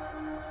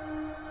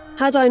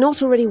 Had I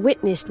not already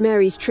witnessed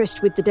Mary's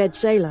tryst with the dead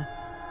sailor,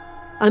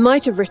 I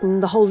might have written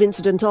the whole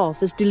incident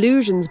off as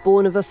delusions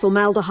born of a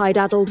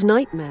formaldehyde-addled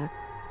nightmare.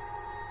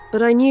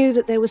 But I knew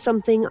that there was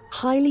something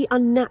highly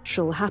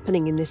unnatural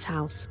happening in this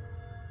house,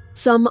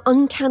 some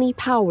uncanny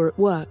power at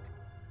work,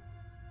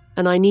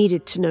 and I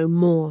needed to know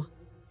more.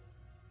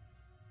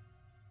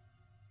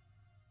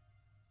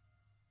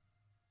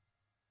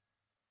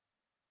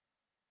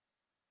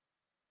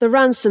 The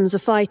Ransoms are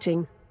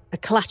fighting, a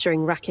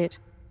clattering racket.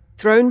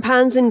 Thrown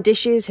pans and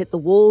dishes hit the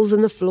walls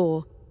and the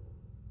floor.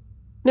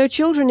 No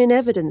children in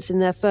evidence in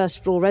their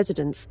first-floor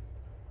residence,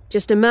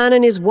 just a man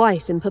and his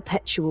wife in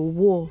perpetual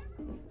war.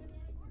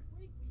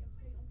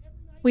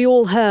 We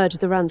all heard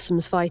the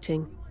Ransoms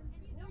fighting.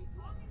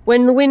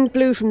 When the wind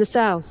blew from the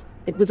south,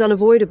 it was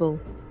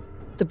unavoidable.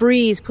 The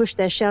breeze pushed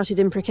their shouted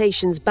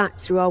imprecations back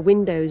through our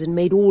windows and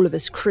made all of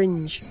us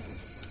cringe.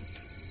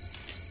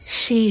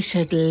 She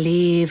should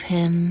leave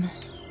him.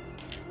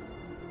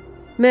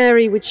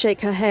 Mary would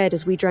shake her head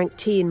as we drank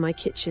tea in my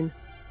kitchen,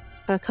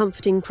 her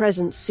comforting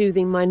presence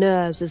soothing my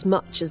nerves as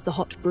much as the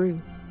hot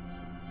brew.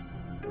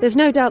 There's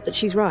no doubt that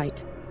she's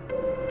right.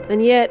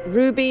 And yet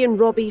Ruby and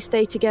Robbie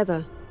stay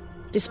together,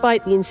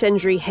 despite the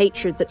incendiary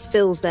hatred that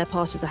fills their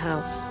part of the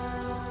house.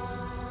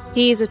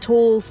 He is a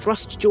tall,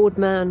 thrust-jawed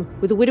man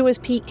with a widower's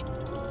peak,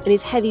 and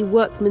his heavy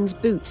workman's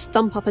boots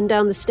thump up and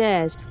down the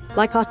stairs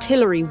like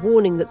artillery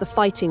warning that the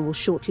fighting will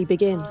shortly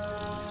begin.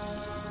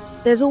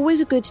 There's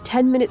always a good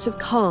 10 minutes of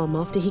calm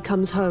after he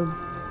comes home,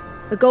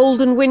 a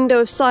golden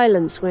window of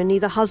silence where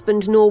neither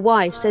husband nor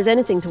wife says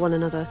anything to one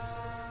another,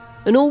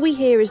 and all we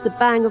hear is the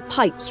bang of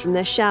pipes from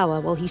their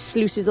shower while he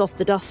sluices off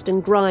the dust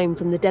and grime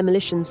from the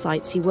demolition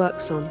sites he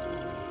works on.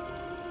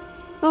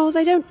 Oh,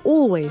 they don't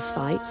always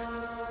fight.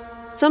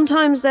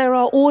 Sometimes there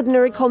are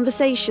ordinary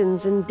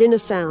conversations and dinner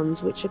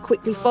sounds which are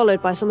quickly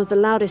followed by some of the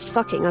loudest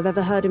fucking I've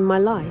ever heard in my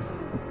life.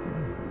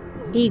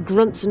 He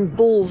grunts and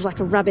bawls like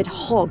a rabid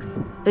hog,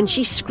 and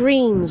she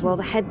screams while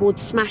the headboard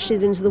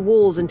smashes into the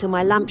walls until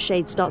my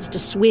lampshade starts to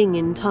swing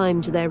in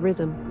time to their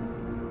rhythm.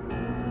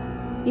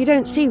 You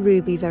don't see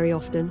Ruby very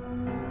often.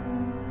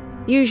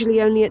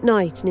 Usually only at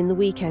night and in the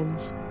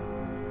weekends.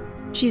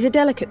 She's a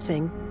delicate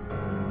thing.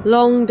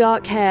 Long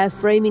dark hair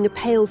framing a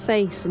pale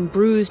face and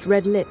bruised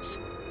red lips.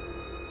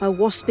 A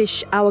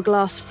waspish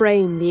hourglass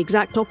frame, the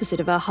exact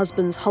opposite of her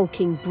husband's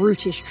hulking,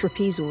 brutish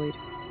trapezoid.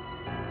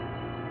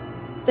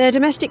 Their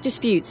domestic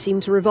disputes seem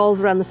to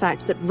revolve around the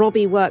fact that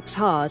Robbie works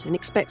hard and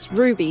expects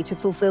Ruby to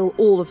fulfill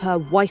all of her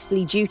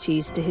wifely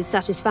duties to his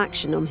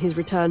satisfaction on his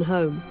return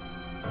home.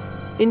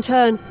 In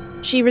turn,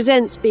 she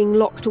resents being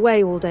locked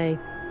away all day,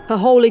 her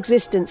whole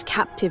existence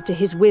captive to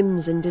his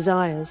whims and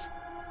desires.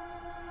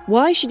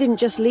 Why she didn't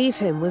just leave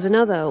him was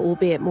another,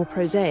 albeit more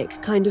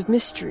prosaic, kind of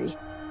mystery.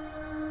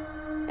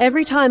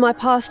 Every time I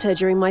passed her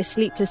during my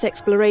sleepless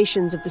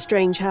explorations of the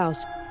strange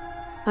house,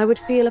 I would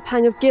feel a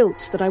pang of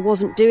guilt that I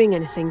wasn't doing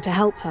anything to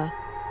help her.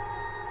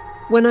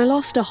 When I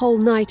lost a whole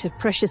night of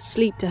precious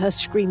sleep to her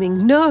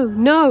screaming, "No,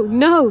 no,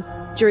 no!"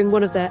 during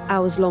one of their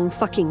hours-long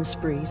fucking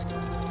sprees,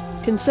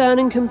 concern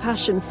and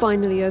compassion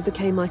finally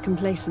overcame my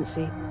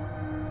complacency.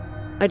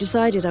 I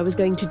decided I was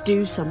going to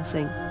do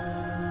something.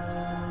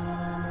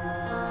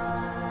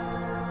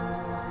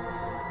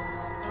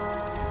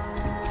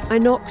 I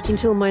knocked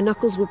until my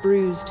knuckles were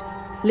bruised,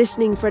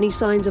 listening for any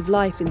signs of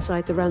life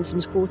inside the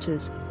Ransoms'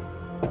 quarters.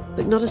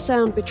 But not a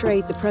sound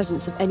betrayed the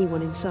presence of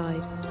anyone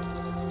inside.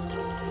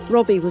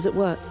 Robbie was at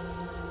work.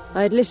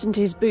 I had listened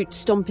to his boots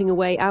stomping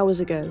away hours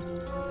ago.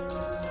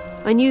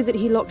 I knew that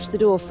he locked the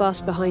door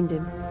fast behind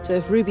him, so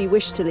if Ruby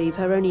wished to leave,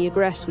 her only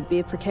egress would be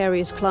a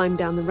precarious climb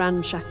down the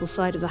ramshackle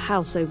side of the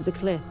house over the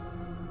cliff.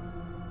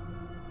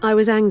 I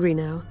was angry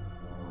now.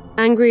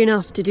 Angry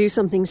enough to do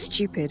something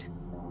stupid.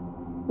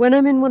 When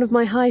I'm in one of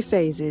my high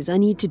phases, I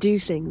need to do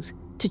things,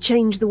 to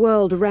change the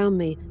world around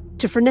me,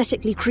 to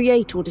frenetically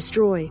create or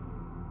destroy.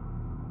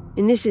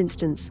 In this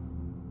instance,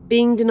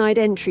 being denied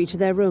entry to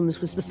their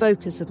rooms was the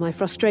focus of my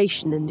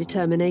frustration and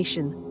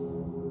determination.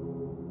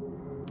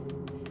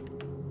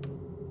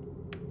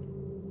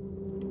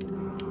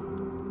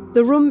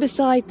 The room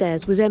beside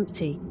theirs was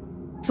empty,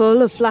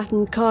 full of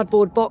flattened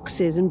cardboard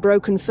boxes and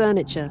broken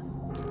furniture,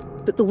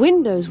 but the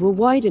windows were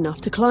wide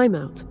enough to climb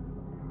out.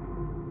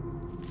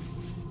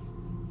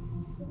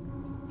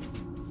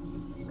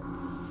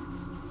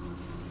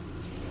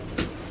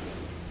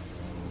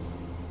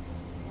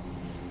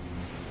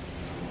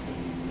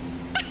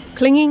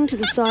 Clinging to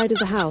the side of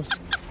the house,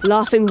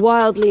 laughing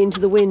wildly into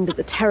the wind at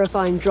the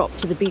terrifying drop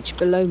to the beach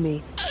below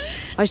me,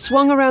 I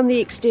swung around the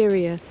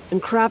exterior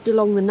and crabbed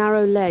along the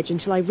narrow ledge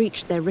until I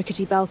reached their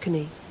rickety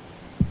balcony.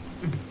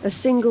 A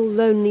single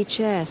lonely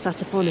chair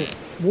sat upon it,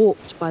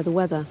 warped by the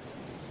weather.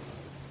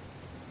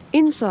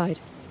 Inside,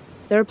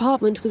 their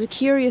apartment was a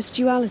curious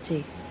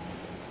duality.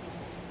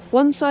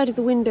 One side of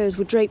the windows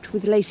were draped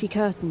with lacy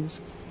curtains,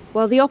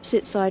 while the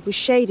opposite side was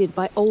shaded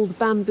by old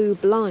bamboo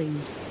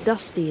blinds,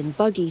 dusty and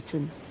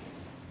bug-eaten.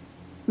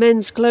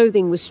 Men's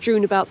clothing was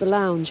strewn about the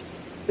lounge,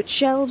 but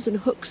shelves and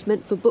hooks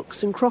meant for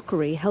books and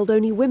crockery held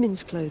only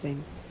women's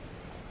clothing,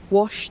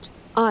 washed,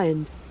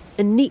 ironed,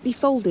 and neatly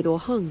folded or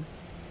hung.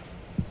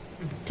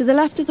 To the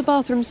left of the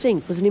bathroom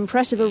sink was an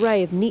impressive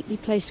array of neatly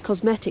placed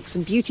cosmetics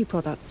and beauty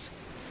products,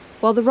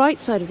 while the right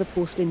side of the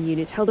porcelain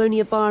unit held only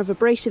a bar of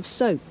abrasive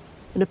soap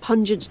and a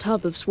pungent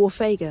tub of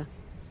swarfega,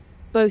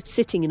 both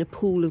sitting in a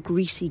pool of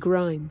greasy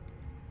grime.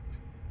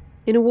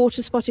 In a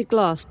water-spotted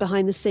glass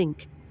behind the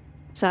sink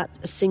sat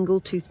a single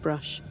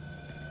toothbrush.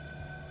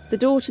 The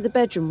door to the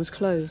bedroom was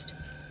closed.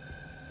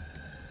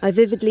 I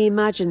vividly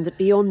imagined that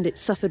beyond it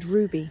suffered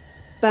Ruby,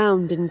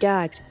 bound and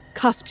gagged,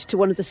 cuffed to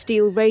one of the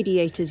steel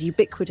radiators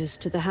ubiquitous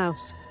to the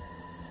house.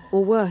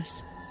 Or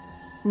worse,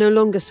 no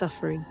longer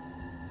suffering,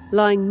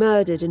 lying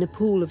murdered in a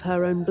pool of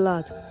her own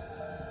blood.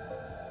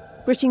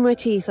 Gritting my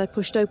teeth, I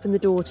pushed open the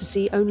door to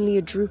see only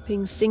a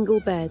drooping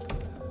single bed,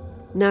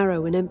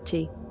 narrow and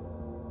empty.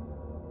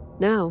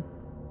 Now,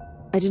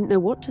 I didn't know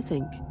what to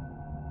think.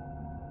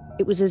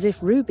 It was as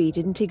if Ruby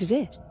didn't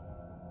exist.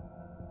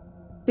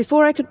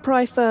 Before I could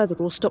pry further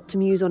or stop to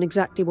muse on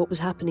exactly what was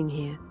happening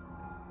here,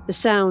 the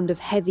sound of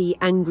heavy,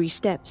 angry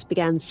steps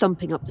began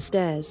thumping up the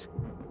stairs.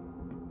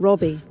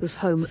 Robbie was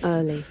home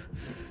early.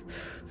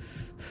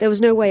 There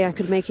was no way I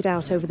could make it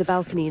out over the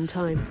balcony in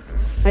time.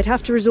 I'd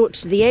have to resort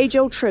to the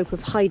age-old trope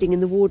of hiding in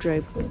the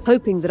wardrobe,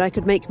 hoping that I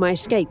could make my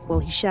escape while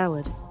he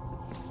showered.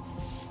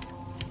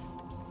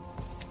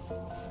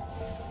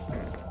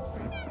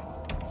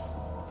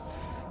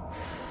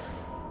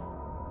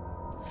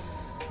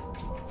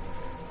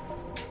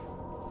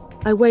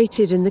 I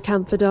waited in the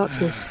camphor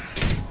darkness,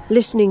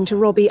 listening to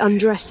Robbie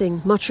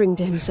undressing, muttering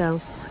to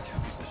himself.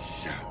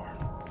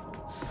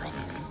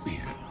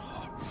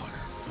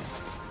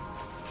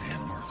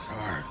 Man works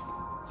hard.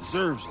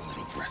 Deserves a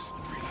little rest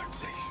and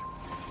relaxation.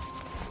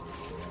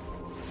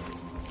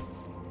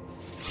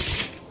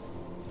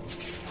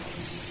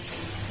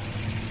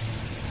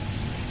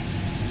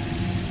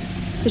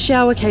 The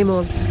shower came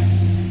on,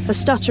 a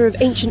stutter of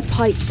ancient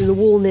pipes in the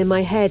wall near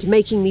my head,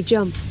 making me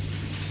jump.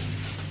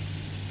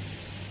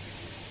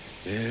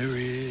 There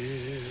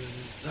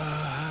is a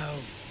house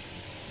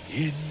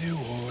in New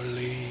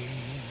Orleans.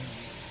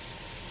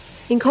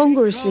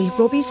 Incongruously,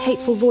 Robbie's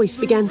hateful voice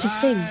began to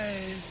sing,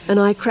 and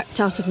I crept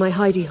out of my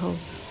hidey hole.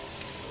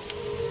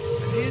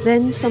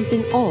 Then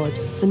something odd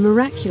and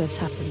miraculous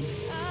happened.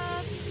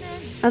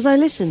 As I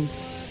listened,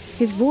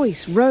 his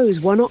voice rose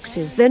one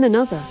octave, then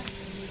another.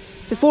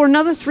 Before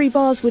another 3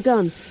 bars were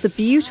done, the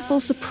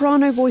beautiful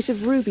soprano voice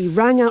of Ruby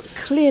rang out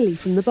clearly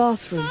from the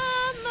bathroom.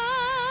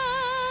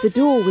 The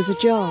door was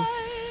ajar,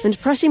 and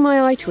pressing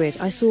my eye to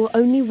it, I saw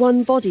only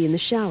one body in the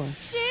shower.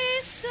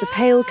 The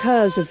pale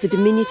curves of the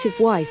diminutive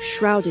wife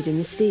shrouded in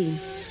the steam.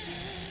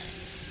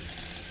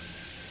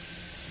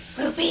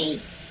 Ruby!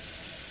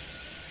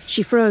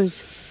 She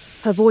froze,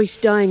 her voice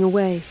dying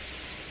away.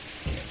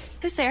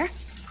 Who's there?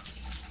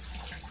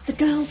 The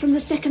girl from the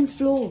 2nd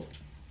floor.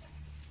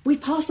 We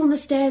pass on the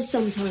stairs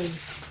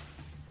sometimes.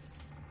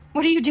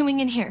 What are you doing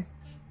in here?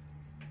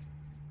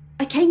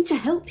 I came to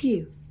help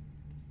you.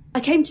 I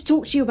came to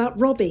talk to you about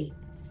Robbie.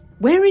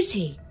 Where is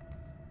he?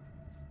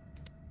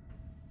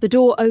 The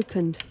door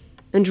opened,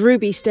 and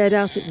Ruby stared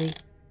out at me.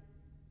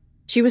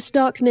 She was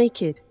stark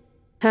naked,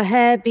 her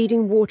hair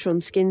beading water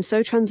on skin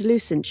so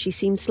translucent she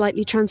seemed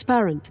slightly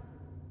transparent,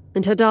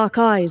 and her dark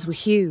eyes were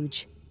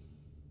huge.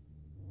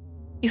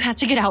 You had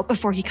to get out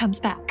before he comes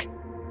back.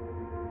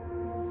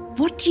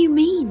 What do you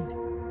mean?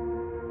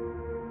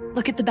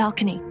 Look at the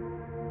balcony.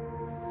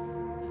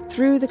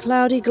 Through the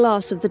cloudy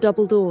glass of the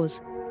double doors,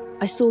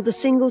 I saw the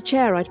single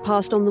chair I'd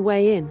passed on the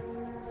way in.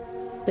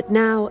 But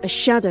now a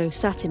shadow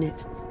sat in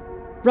it,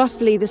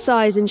 roughly the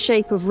size and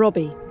shape of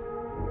Robbie.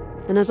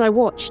 And as I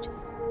watched,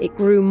 it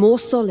grew more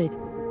solid,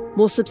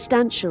 more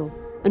substantial,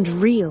 and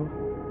real.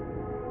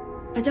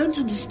 I don't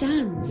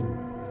understand.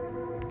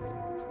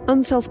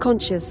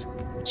 Unself-conscious,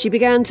 she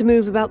began to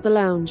move about the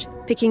lounge,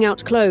 picking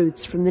out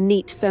clothes from the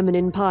neat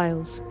feminine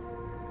piles.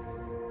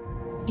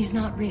 He's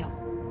not real.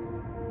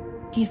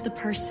 He's the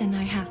person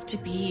I have to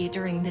be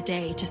during the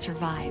day to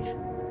survive.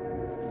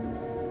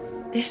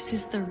 This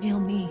is the real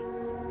me.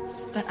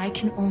 But I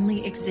can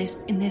only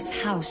exist in this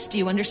house, do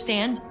you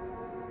understand?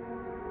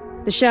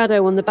 The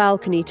shadow on the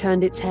balcony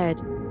turned its head,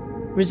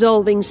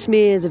 resolving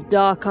smears of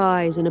dark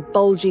eyes and a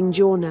bulging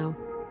jaw now,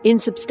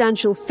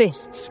 insubstantial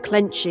fists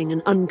clenching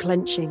and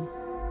unclenching.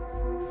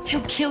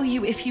 He'll kill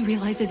you if he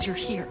realizes you're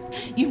here.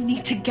 You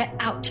need to get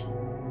out.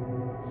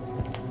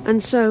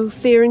 And so,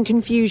 fear and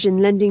confusion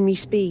lending me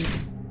speed,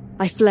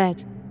 I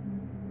fled.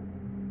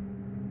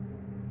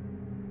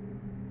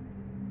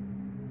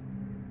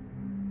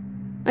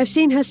 I've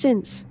seen her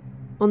since,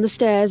 on the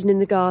stairs and in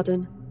the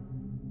garden.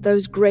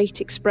 Those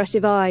great,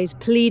 expressive eyes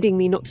pleading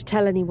me not to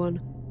tell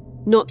anyone,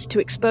 not to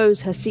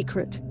expose her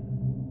secret.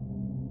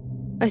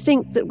 I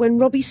think that when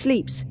Robbie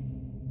sleeps,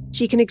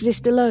 she can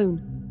exist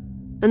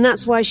alone, and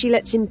that's why she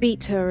lets him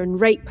beat her and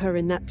rape her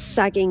in that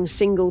sagging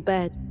single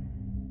bed.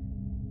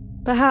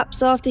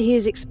 Perhaps after he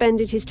has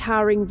expended his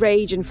towering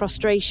rage and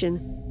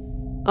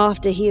frustration,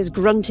 after he has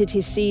grunted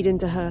his seed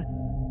into her,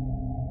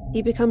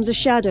 he becomes a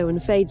shadow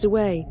and fades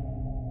away,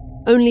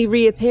 only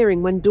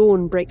reappearing when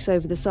dawn breaks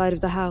over the side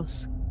of the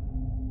house.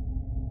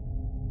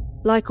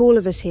 Like all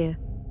of us here,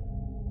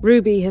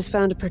 Ruby has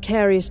found a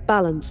precarious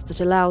balance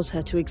that allows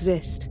her to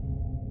exist.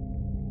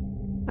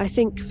 I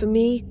think, for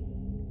me,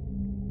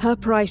 her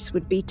price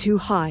would be too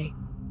high.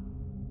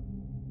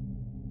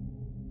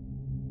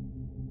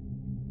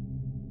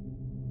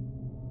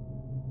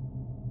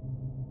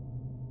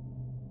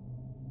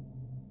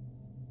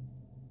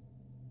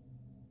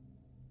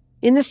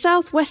 In the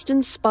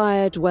southwestern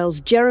spire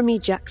dwells Jeremy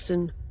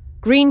Jackson,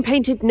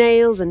 green-painted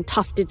nails and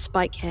tufted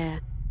spike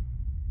hair.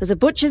 As a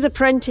butcher's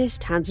apprentice,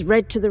 hands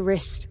red to the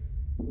wrist,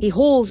 he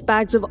hauls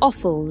bags of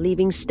offal,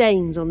 leaving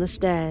stains on the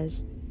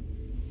stairs.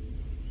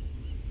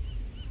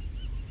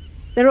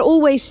 There are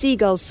always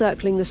seagulls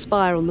circling the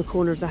spire on the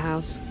corner of the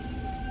house,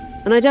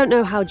 and I don't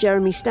know how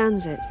Jeremy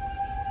stands it.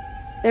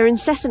 Their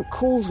incessant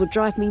calls would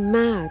drive me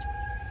mad,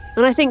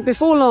 and I think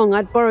before long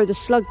I'd borrow the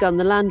slug gun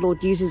the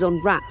landlord uses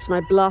on rats and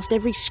I'd blast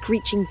every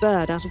screeching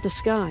bird out of the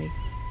sky.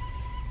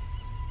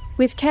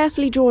 With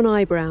carefully drawn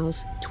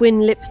eyebrows, twin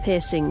lip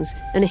piercings,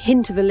 and a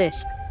hint of a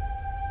lisp,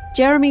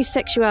 Jeremy's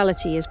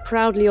sexuality is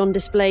proudly on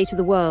display to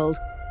the world,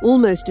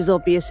 almost as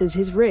obvious as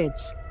his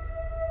ribs.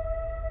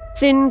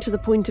 Thin to the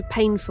point of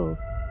painful,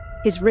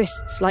 his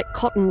wrists like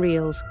cotton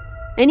reels,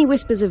 any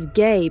whispers of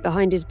gay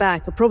behind his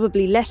back are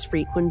probably less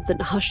frequent than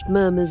hushed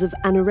murmurs of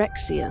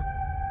anorexia.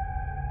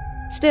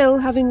 Still,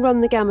 having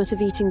run the gamut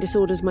of eating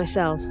disorders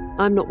myself,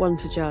 I'm not one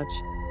to judge.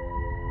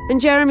 And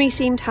Jeremy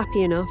seemed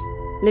happy enough,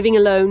 living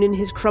alone in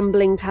his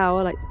crumbling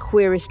tower like the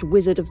queerest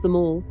wizard of them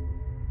all.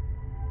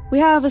 We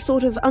have a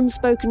sort of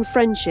unspoken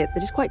friendship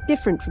that is quite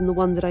different from the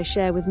one that I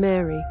share with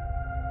Mary.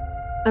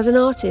 As an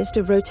artist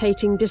of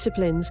rotating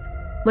disciplines,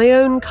 my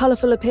own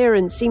colourful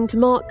appearance seemed to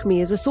mark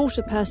me as a sort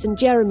of person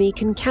Jeremy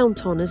can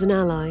count on as an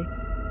ally.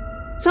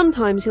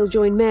 Sometimes he'll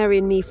join Mary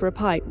and me for a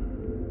pipe,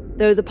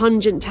 though the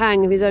pungent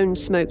tang of his own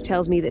smoke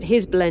tells me that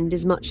his blend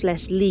is much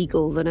less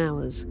legal than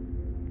ours.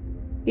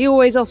 He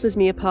always offers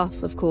me a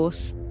puff, of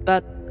course,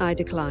 but I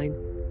decline.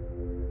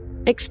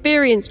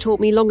 Experience taught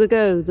me long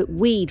ago that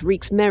weed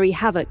wreaks merry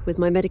havoc with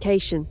my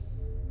medication,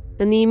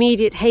 and the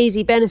immediate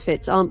hazy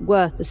benefits aren't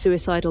worth the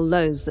suicidal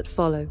lows that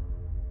follow.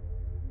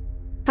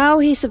 How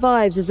he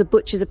survives as a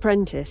butcher's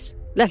apprentice,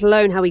 let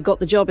alone how he got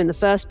the job in the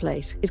first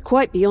place, is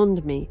quite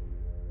beyond me.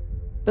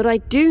 But I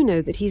do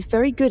know that he's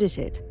very good at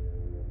it,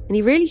 and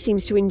he really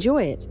seems to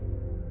enjoy it,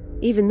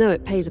 even though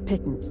it pays a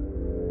pittance.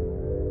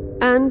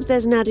 And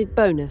there's an added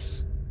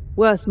bonus,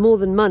 worth more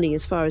than money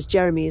as far as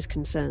Jeremy is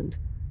concerned.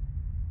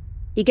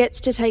 He gets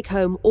to take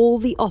home all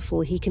the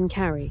offal he can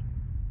carry.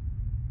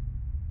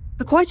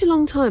 For quite a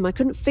long time I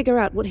couldn't figure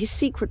out what his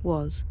secret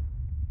was,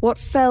 what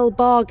fell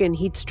bargain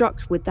he'd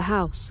struck with the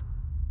house.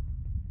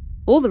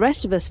 All the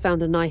rest of us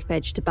found a knife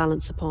edge to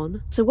balance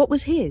upon, so what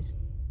was his?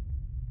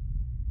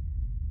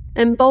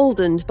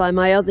 Emboldened by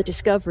my other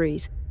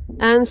discoveries,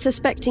 and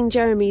suspecting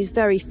Jeremy's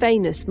very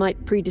feyness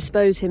might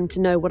predispose him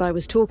to know what I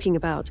was talking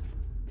about,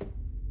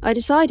 I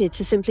decided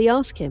to simply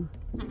ask him.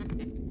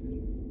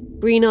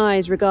 Green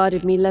eyes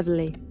regarded me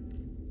levelly.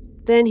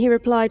 Then he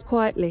replied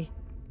quietly,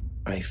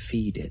 I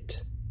feed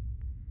it.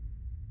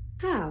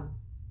 How?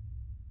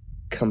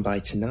 Come by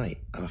tonight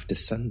after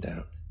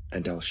sundown,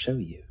 and I'll show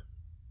you.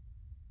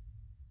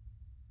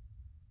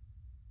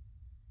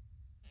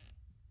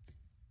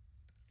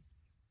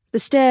 The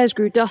stairs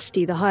grew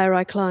dusty the higher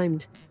I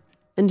climbed,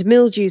 and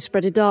mildew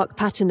spread a dark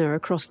patina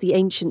across the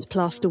ancient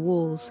plaster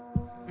walls.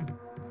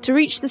 To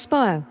reach the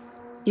spire,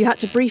 you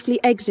had to briefly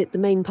exit the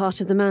main part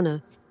of the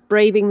manor,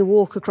 braving the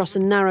walk across a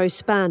narrow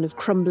span of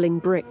crumbling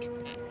brick.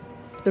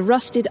 The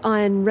rusted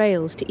iron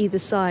rails to either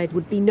side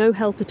would be no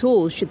help at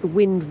all should the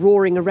wind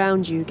roaring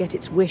around you get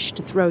its wish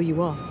to throw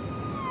you off.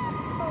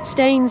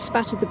 Stains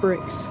spattered the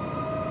bricks,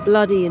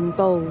 bloody and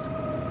bold,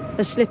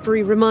 a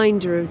slippery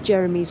reminder of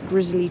Jeremy's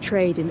grisly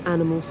trade in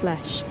animal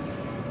flesh.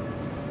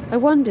 I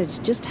wondered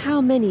just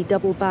how many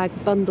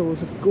double-bagged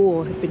bundles of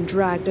gore had been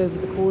dragged over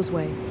the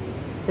causeway,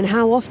 and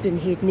how often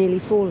he had nearly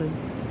fallen.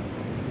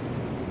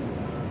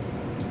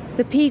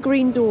 The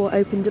pea-green door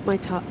opened at my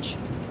touch,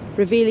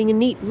 revealing a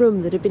neat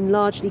room that had been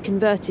largely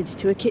converted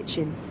to a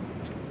kitchen.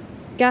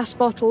 Gas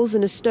bottles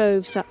and a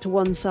stove sat to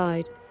one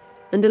side,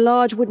 and a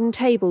large wooden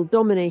table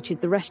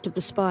dominated the rest of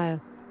the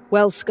spire,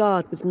 well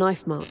scarred with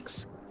knife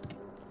marks.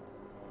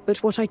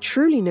 But what I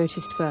truly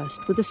noticed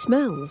first were the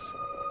smells.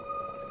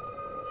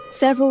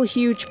 Several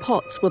huge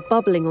pots were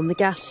bubbling on the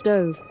gas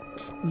stove,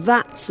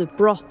 vats of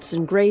broths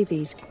and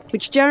gravies,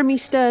 which Jeremy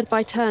stirred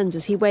by turns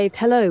as he waved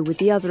hello with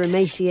the other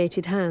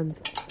emaciated hand.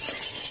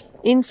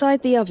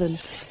 Inside the oven,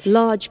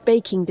 Large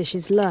baking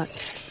dishes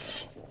lurked.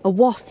 A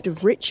waft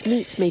of rich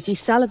meats made me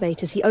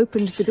salivate as he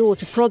opened the door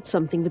to prod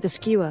something with a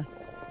skewer,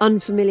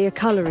 unfamiliar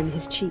colour in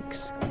his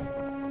cheeks.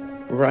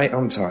 Right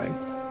on time.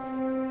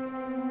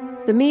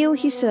 The meal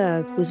he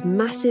served was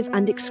massive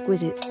and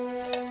exquisite,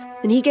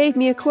 and he gave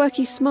me a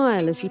quirky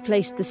smile as he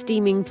placed the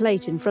steaming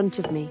plate in front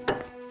of me.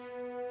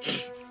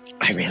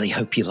 I really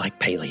hope you like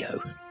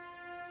paleo.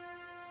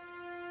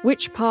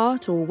 Which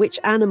part or which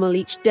animal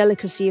each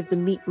delicacy of the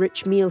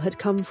meat-rich meal had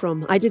come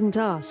from, I didn't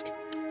ask.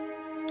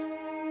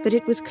 But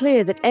it was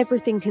clear that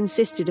everything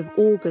consisted of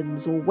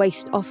organs or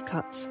waste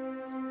offcuts,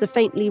 the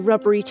faintly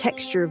rubbery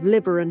texture of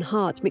liver and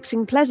heart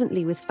mixing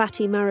pleasantly with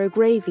fatty marrow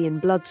gravy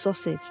and blood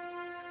sausage.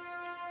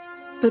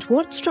 But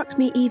what struck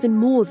me even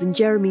more than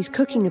Jeremy's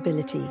cooking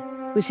ability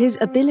was his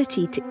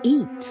ability to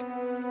eat.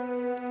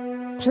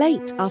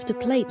 Plate after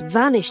plate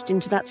vanished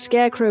into that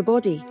scarecrow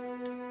body,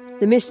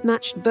 the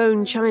mismatched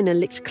bone china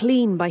licked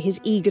clean by his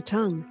eager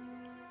tongue.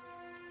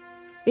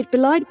 It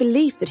belied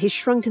belief that his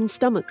shrunken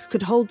stomach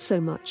could hold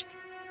so much,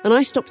 and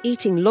I stopped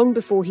eating long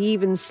before he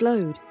even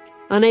slowed,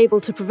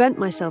 unable to prevent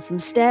myself from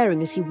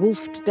staring as he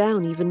wolfed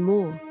down even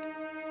more.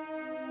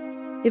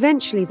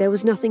 Eventually there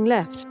was nothing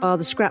left bar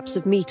the scraps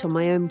of meat on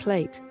my own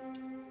plate.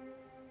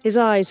 His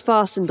eyes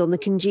fastened on the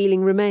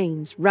congealing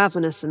remains,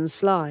 ravenous and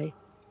sly.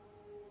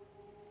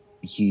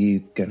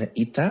 You gonna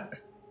eat that?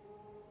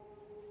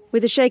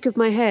 With a shake of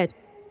my head,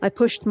 I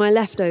pushed my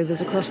leftovers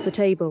across the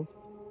table.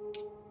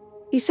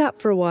 He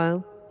sat for a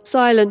while,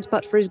 silent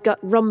but for his gut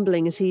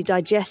rumbling as he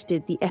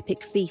digested the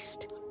epic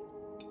feast.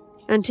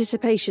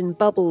 Anticipation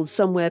bubbled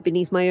somewhere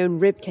beneath my own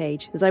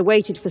ribcage as I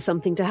waited for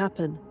something to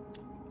happen.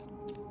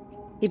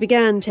 He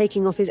began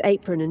taking off his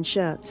apron and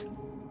shirt.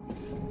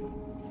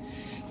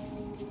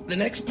 The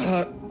next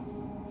part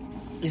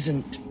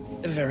isn't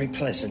very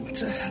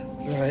pleasant.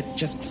 I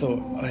just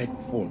thought I'd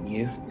warn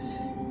you.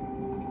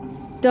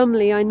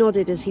 Dumbly, I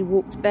nodded as he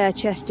walked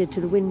bare-chested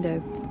to the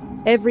window,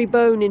 every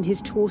bone in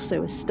his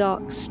torso a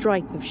stark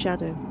stripe of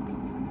shadow.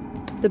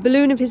 The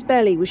balloon of his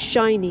belly was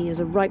shiny as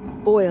a ripe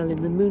boil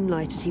in the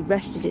moonlight as he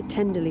rested it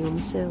tenderly on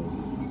the sill.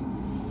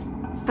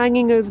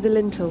 Hanging over the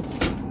lintel,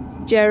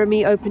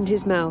 Jeremy opened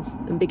his mouth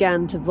and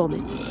began to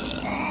vomit.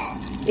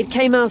 It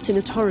came out in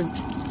a torrent,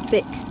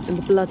 thick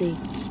and bloody.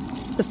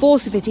 The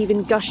force of it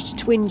even gushed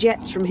twin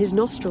jets from his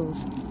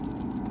nostrils.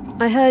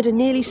 I heard a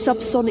nearly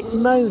subsonic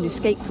moan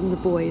escape from the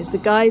boy as the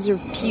geyser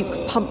of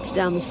puke pumped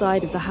down the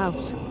side of the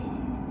house.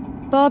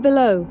 Far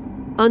below,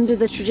 under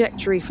the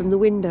trajectory from the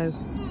window,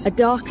 a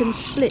darkened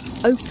split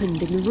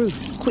opened in the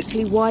roof,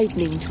 quickly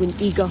widening to an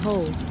eager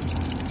hole.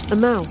 A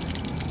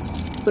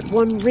mouth, but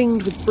one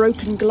ringed with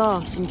broken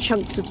glass and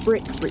chunks of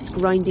brick for its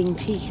grinding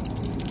teeth.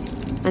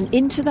 And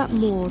into that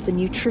maw the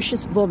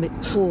nutritious vomit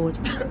poured.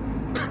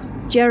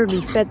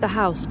 Jeremy fed the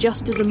house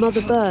just as a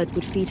mother bird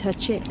would feed her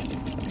chick.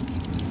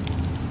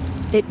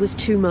 It was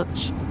too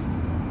much.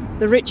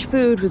 The rich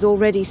food was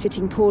already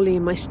sitting poorly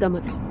in my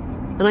stomach,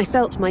 and I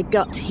felt my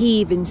gut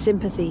heave in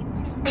sympathy,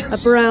 a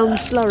brown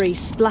slurry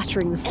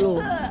splattering the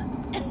floor.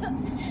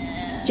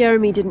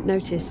 Jeremy didn't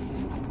notice.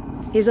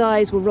 His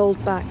eyes were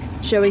rolled back,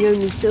 showing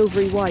only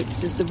silvery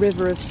whites as the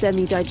river of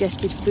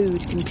semi-digested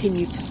food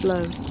continued to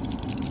flow.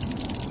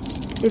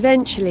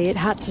 Eventually it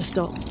had to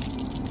stop,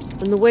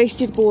 and the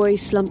wasted boy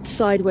slumped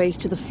sideways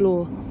to the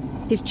floor,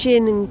 his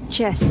chin and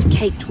chest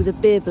caked with a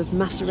bib of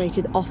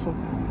macerated offal.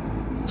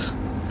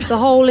 The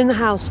hole in the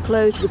house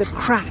closed with a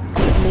crack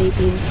that made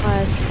the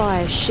entire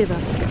spire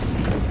shiver,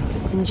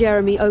 and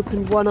Jeremy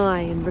opened one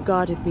eye and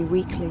regarded me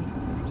weakly.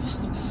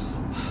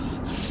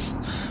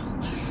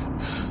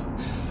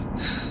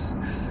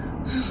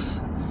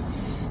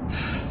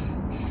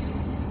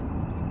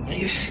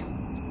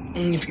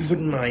 If you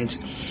wouldn't mind,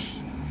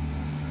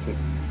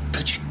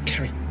 could you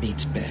carry me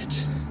to bed?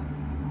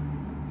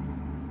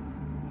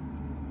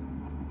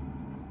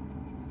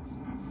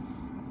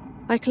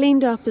 I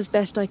cleaned up as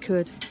best I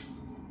could.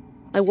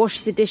 I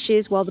washed the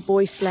dishes while the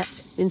boy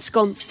slept,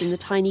 ensconced in the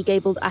tiny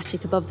gabled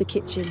attic above the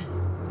kitchen,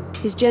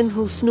 his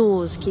gentle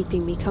snores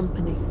keeping me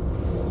company.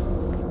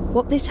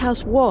 What this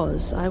house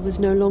was, I was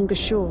no longer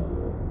sure.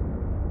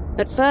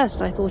 At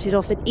first, I thought it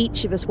offered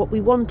each of us what we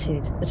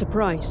wanted, at a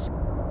price.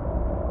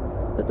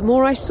 But the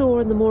more I saw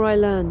and the more I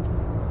learned,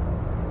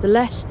 the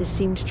less this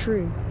seemed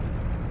true.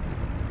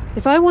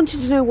 If I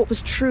wanted to know what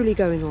was truly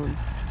going on,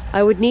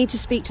 I would need to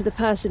speak to the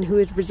person who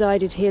had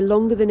resided here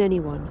longer than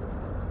anyone.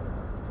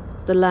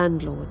 The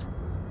landlord.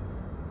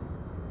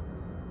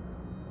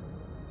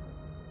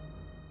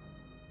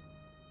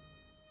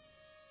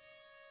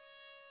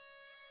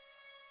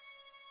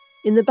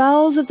 In the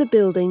bowels of the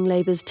building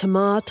labours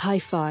Tamar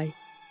Taifai,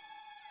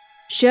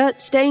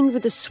 shirt stained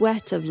with the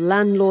sweat of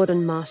landlord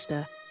and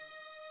master.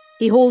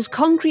 He hauls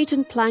concrete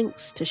and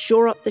planks to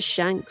shore up the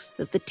shanks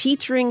of the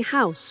teetering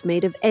house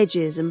made of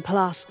edges and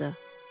plaster.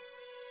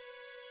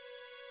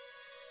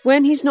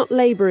 When he's not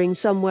labouring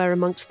somewhere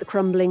amongst the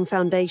crumbling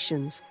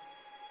foundations,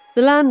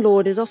 the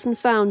landlord is often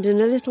found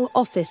in a little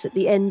office at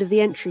the end of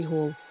the entry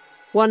hall,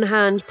 one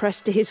hand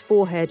pressed to his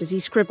forehead as he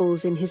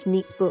scribbles in his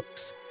neat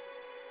books.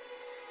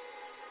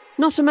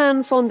 Not a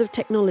man fond of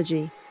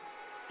technology.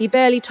 He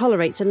barely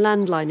tolerates a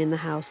landline in the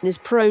house and is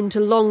prone to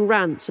long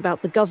rants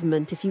about the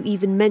government if you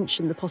even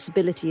mention the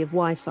possibility of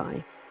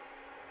Wi-Fi.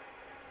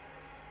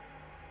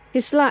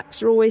 His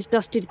slacks are always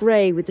dusted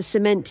grey with the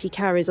cement he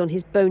carries on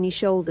his bony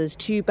shoulders,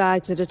 2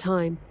 bags at a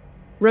time,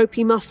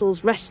 ropey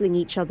muscles wrestling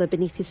each other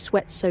beneath his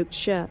sweat-soaked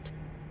shirt.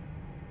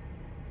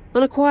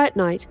 On a quiet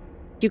night,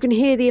 you can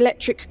hear the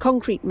electric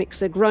concrete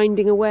mixer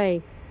grinding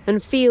away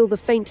and feel the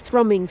faint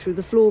thrumming through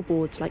the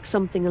floorboards like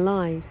something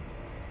alive.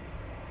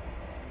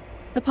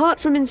 Apart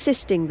from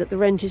insisting that the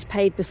rent is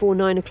paid before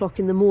 9 o'clock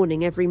in the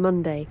morning every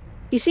Monday,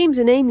 he seems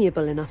an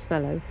amiable enough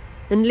fellow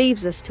and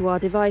leaves us to our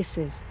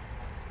devices.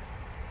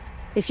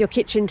 If your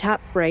kitchen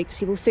tap breaks,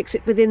 he will fix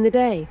it within the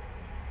day,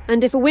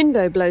 and if a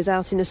window blows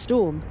out in a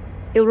storm,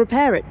 he'll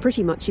repair it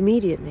pretty much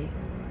immediately.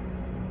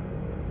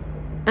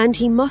 And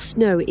he must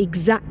know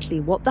exactly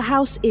what the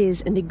house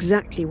is and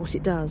exactly what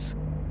it does.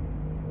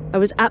 I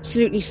was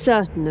absolutely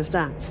certain of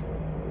that.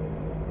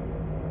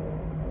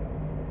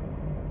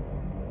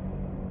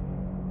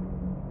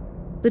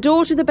 The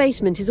door to the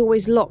basement is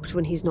always locked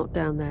when he's not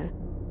down there.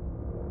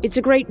 It's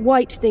a great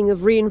white thing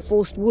of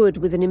reinforced wood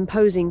with an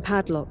imposing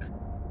padlock.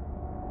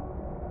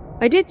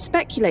 I did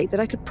speculate that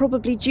I could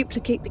probably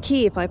duplicate the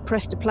key if I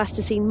pressed a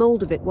plasticine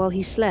mould of it while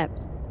he slept,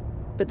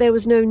 but there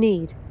was no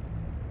need.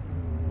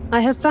 I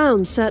have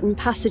found certain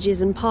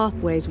passages and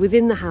pathways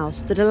within the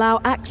house that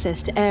allow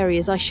access to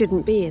areas I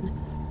shouldn't be in,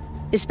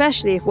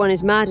 especially if one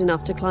is mad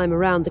enough to climb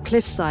around the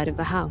cliffside of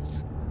the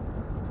house.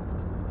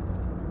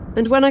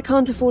 And when I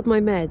can't afford my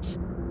meds,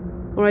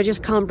 or I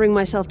just can't bring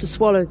myself to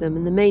swallow them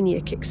and the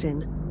mania kicks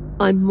in,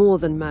 I'm more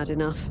than mad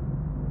enough.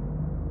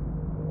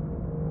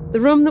 The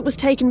room that was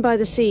taken by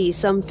the sea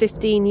some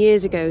 15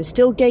 years ago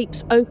still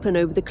gapes open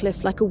over the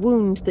cliff like a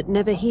wound that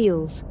never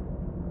heals.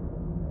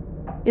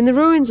 In the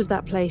ruins of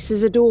that place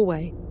is a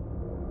doorway,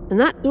 and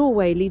that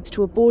doorway leads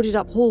to a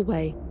boarded-up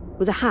hallway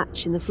with a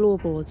hatch in the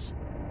floorboards.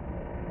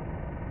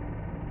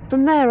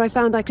 From there I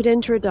found I could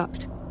enter a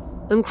duct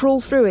and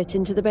crawl through it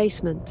into the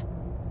basement.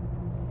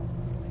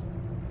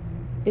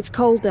 It's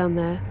cold down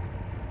there,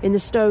 in the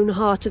stone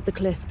heart of the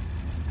cliff,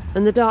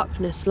 and the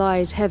darkness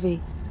lies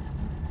heavy.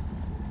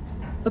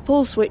 A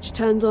pull switch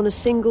turns on a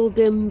single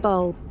dim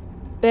bulb,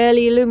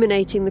 barely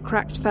illuminating the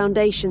cracked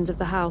foundations of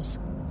the house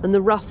and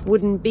the rough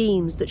wooden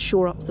beams that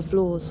shore up the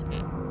floors.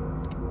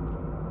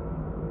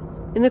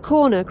 In the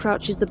corner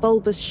crouches the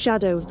bulbous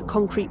shadow of the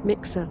concrete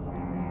mixer,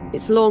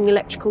 its long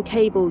electrical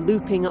cable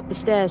looping up the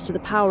stairs to the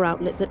power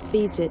outlet that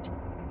feeds it,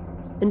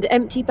 and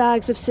empty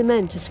bags of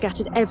cement are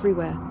scattered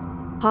everywhere,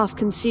 half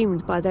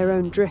consumed by their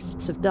own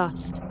drifts of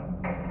dust.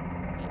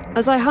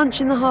 As I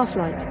hunch in the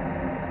half-light,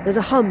 there's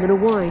a hum and a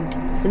whine,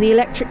 and the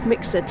electric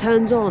mixer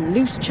turns on,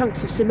 loose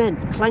chunks of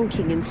cement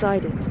clanking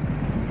inside it.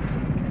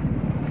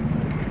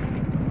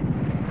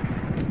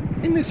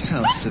 In this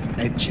house of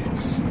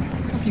edges,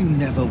 have you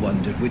never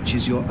wondered which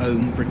is your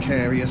own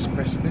precarious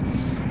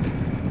precipice?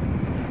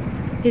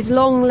 His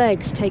long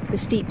legs take the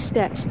steep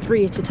steps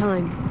 3 at a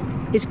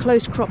time, his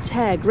close-cropped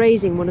hair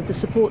grazing one of the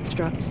support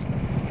struts.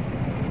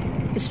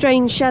 The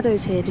strange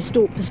shadows here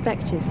distort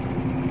perspective,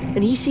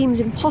 and he seems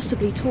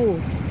impossibly tall,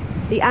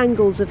 the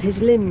angles of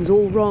his limbs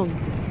all wrong.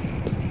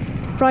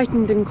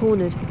 Frightened and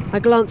cornered, I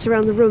glance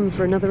around the room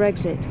for another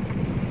exit.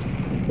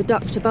 The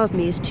duct above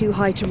me is too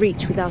high to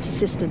reach without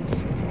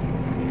assistance.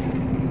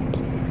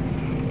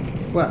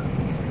 Well,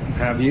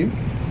 have you?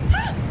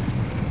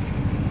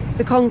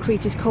 The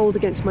concrete is cold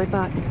against my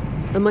back,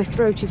 and my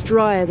throat is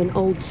drier than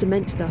old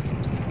cement dust.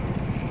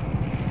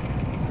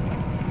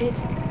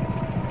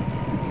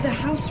 The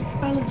house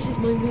balances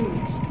my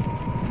moods.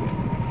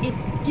 It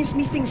gives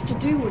me things to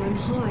do when I'm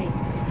high,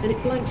 and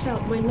it blanks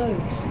out my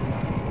lows.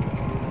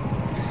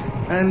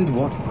 And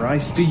what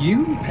price do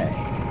you pay?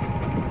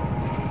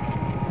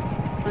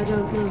 I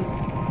don't know.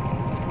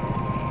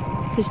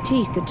 His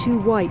teeth are too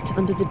white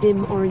under the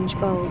dim orange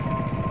bulb.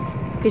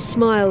 His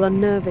smile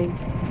unnerving.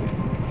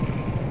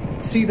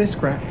 See this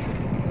crack?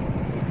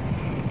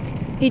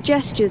 He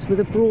gestures with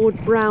a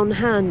broad brown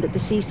hand at the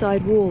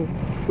seaside wall,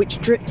 which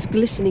drips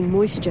glistening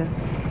moisture.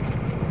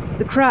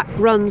 The crack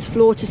runs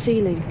floor to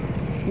ceiling,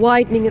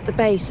 widening at the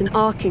base and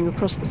arcing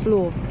across the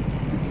floor.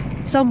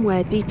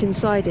 Somewhere deep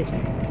inside it,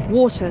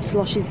 water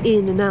sloshes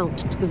in and out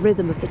to the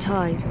rhythm of the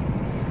tide.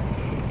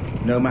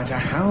 No matter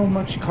how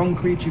much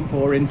concrete you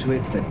pour into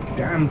it, the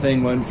damn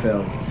thing won't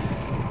fill.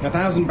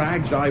 1,000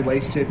 bags I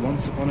wasted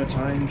once upon a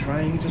time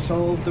trying to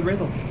solve the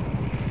riddle.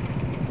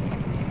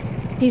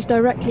 He's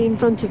directly in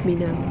front of me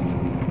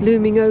now,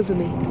 looming over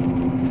me.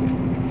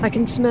 I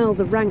can smell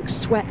the rank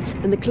sweat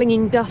and the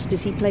clinging dust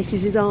as he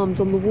places his arms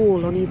on the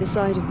wall on either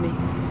side of me.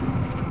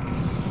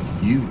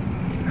 You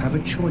have a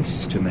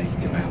choice to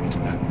make about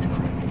that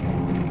crack.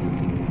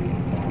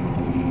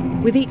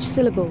 With each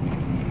syllable,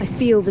 I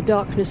feel the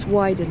darkness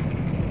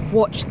widen,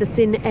 watch the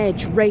thin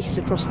edge race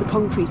across the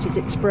concrete as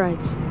it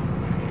spreads.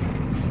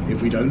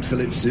 If we don't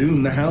fill it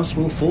soon, the house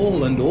will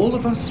fall, and all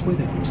of us with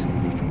it.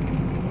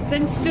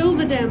 Then fill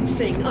the damn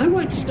thing. I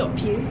won't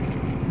stop you.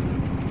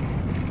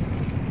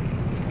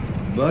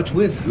 But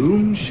with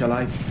whom shall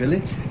I fill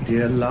it,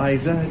 dear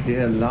Liza,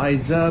 dear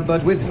Liza?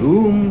 But with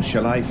whom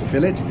shall I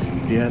fill it,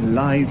 dear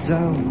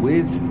Liza?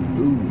 With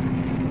whom?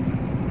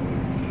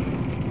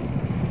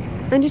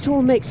 And it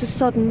all makes a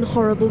sudden,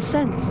 horrible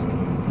sense.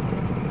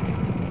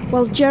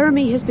 While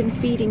Jeremy has been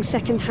feeding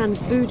second-hand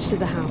food to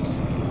the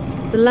house,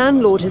 the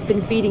landlord has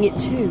been feeding it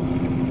too.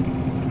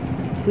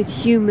 With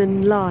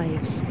human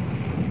lives.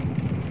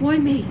 Why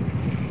me?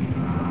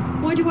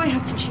 Why do I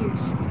have to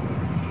choose?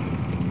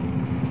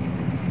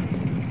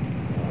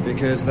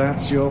 Because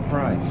that's your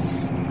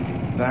price.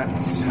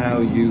 That's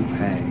how you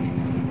pay.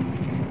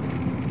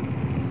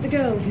 The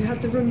girl who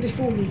had the room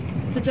before me,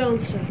 the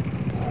dancer.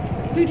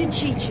 Who did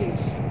she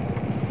choose?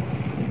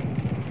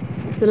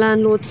 The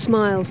landlord's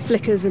smile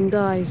flickers and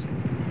dies,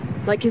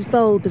 like his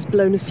bulb has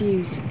blown a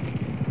fuse.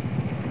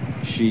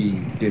 She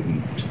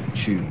didn't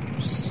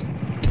choose.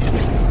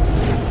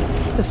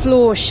 The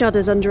floor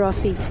shudders under our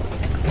feet,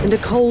 and a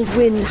cold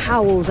wind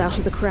howls out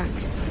of the crack.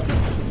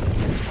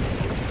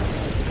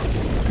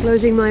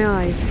 Closing my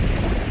eyes,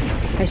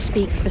 I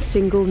speak a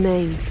single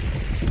name.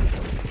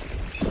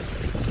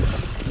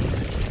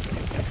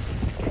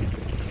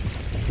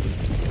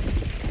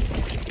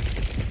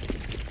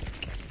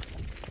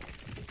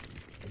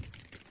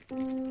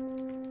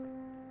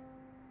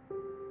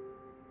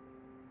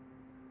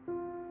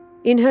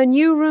 In her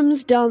new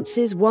rooms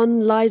dances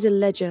one Liza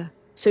Ledger,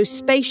 so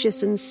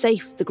spacious and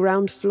safe the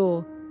ground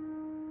floor.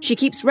 She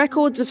keeps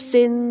records of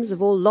sins,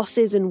 of all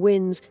losses and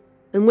wins,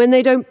 and when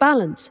they don't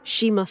balance,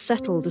 she must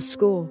settle the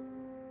score.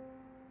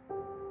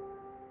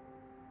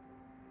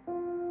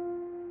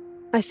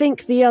 I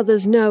think the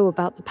others know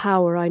about the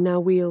power I now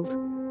wield.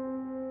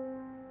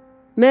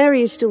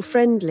 Mary is still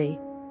friendly,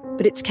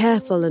 but it's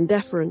careful and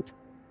deferent,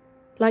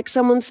 like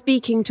someone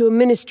speaking to a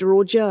minister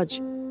or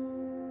judge.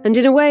 And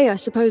in a way, I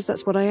suppose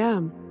that's what I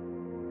am.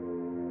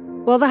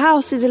 While the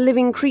house is a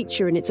living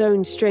creature in its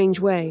own strange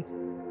way,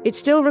 it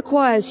still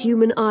requires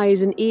human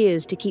eyes and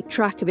ears to keep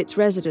track of its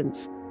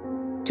residents,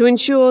 to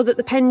ensure that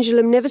the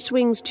pendulum never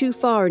swings too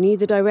far in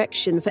either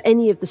direction for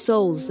any of the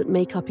souls that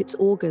make up its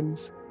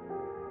organs.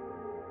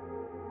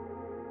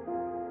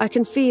 I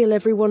can feel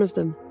every one of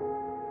them.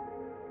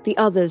 The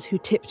others who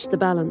tipped the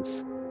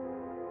balance.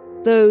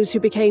 Those who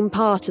became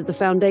part of the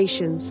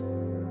foundations.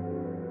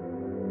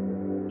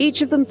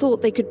 Each of them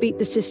thought they could beat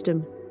the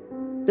system,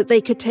 that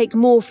they could take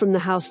more from the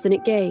house than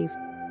it gave.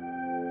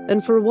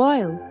 And for a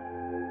while,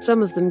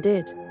 some of them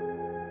did.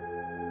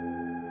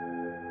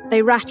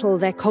 They rattle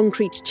their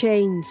concrete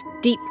chains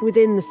deep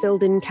within the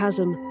filled-in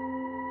chasm,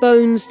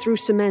 bones through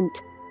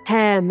cement,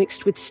 hair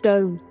mixed with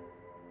stone.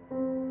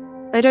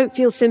 I don't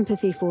feel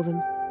sympathy for them.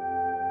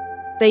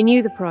 They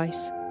knew the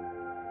price,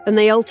 and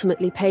they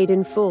ultimately paid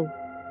in full.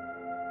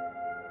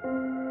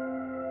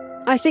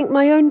 I think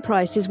my own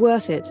price is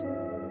worth it,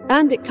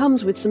 and it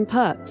comes with some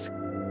perks.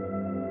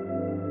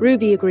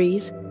 Ruby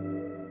agrees.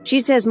 She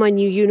says my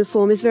new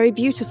uniform is very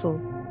beautiful.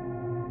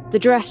 The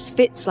dress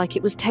fits like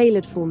it was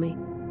tailored for me.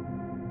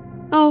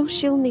 Oh,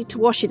 she'll need to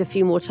wash it a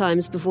few more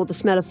times before the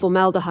smell of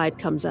formaldehyde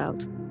comes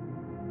out.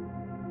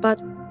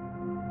 But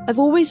I've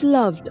always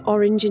loved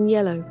orange and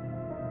yellow,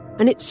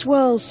 and it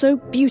swirls so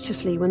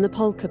beautifully when the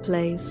polka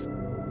plays.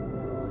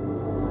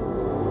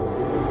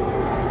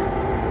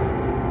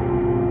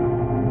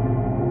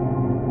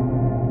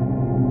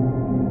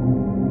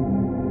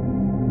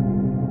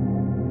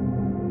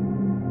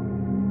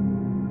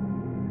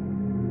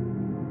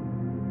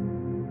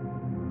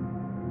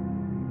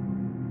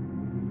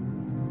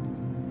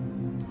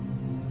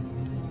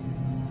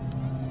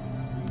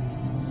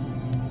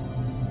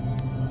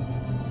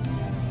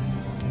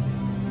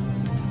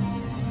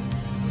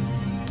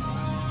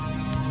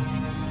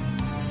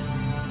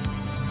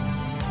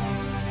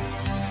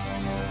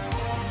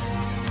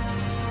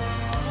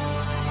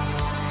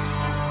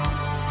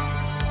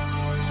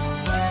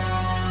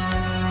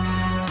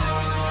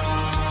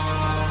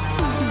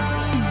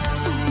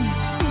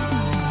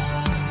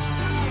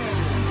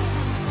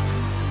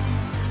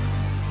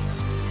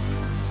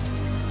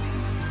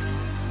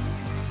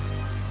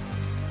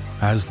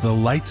 As the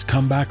lights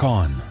come back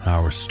on,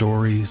 our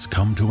stories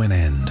come to an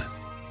end.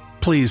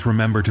 Please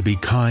remember to be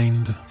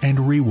kind and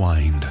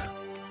rewind.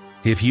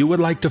 If you would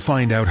like to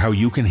find out how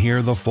you can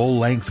hear the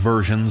full-length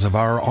versions of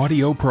our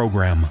audio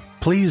program,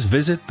 please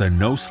visit the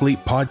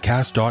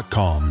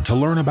NoSleepPodcast.com to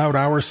learn about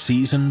our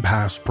Season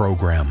Pass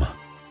program.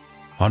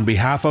 On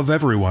behalf of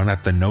everyone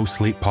at the No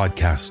Sleep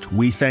Podcast,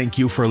 we thank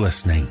you for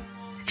listening.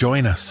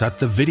 Join us at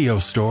the video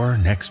store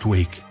next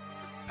week.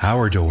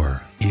 Our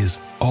door is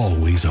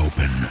always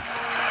open.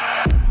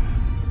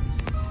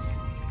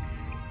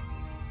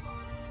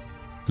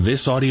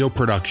 This audio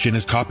production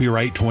is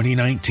copyright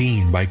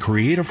 2019 by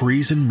Creative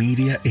Reason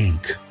Media,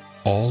 Inc.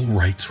 All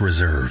rights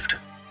reserved.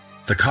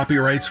 The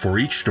copyrights for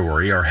each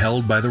story are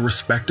held by the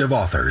respective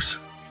authors.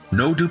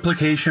 No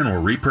duplication or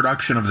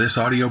reproduction of this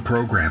audio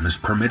program is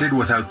permitted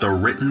without the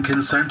written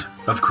consent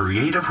of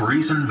Creative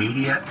Reason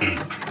Media,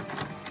 Inc.